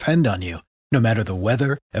all depend on you. No matter the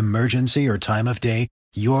weather, emergency, or time of day,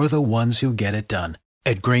 you're the ones who get it done.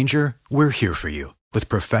 At Grainger, we're here for you with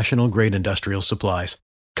professional-grade industrial supplies.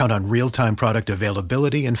 Count on real-time product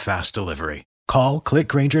availability and fast delivery. Call, click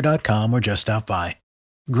Grainger.com, or just stop by.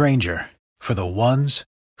 Grainger, for the ones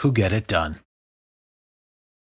who get it done.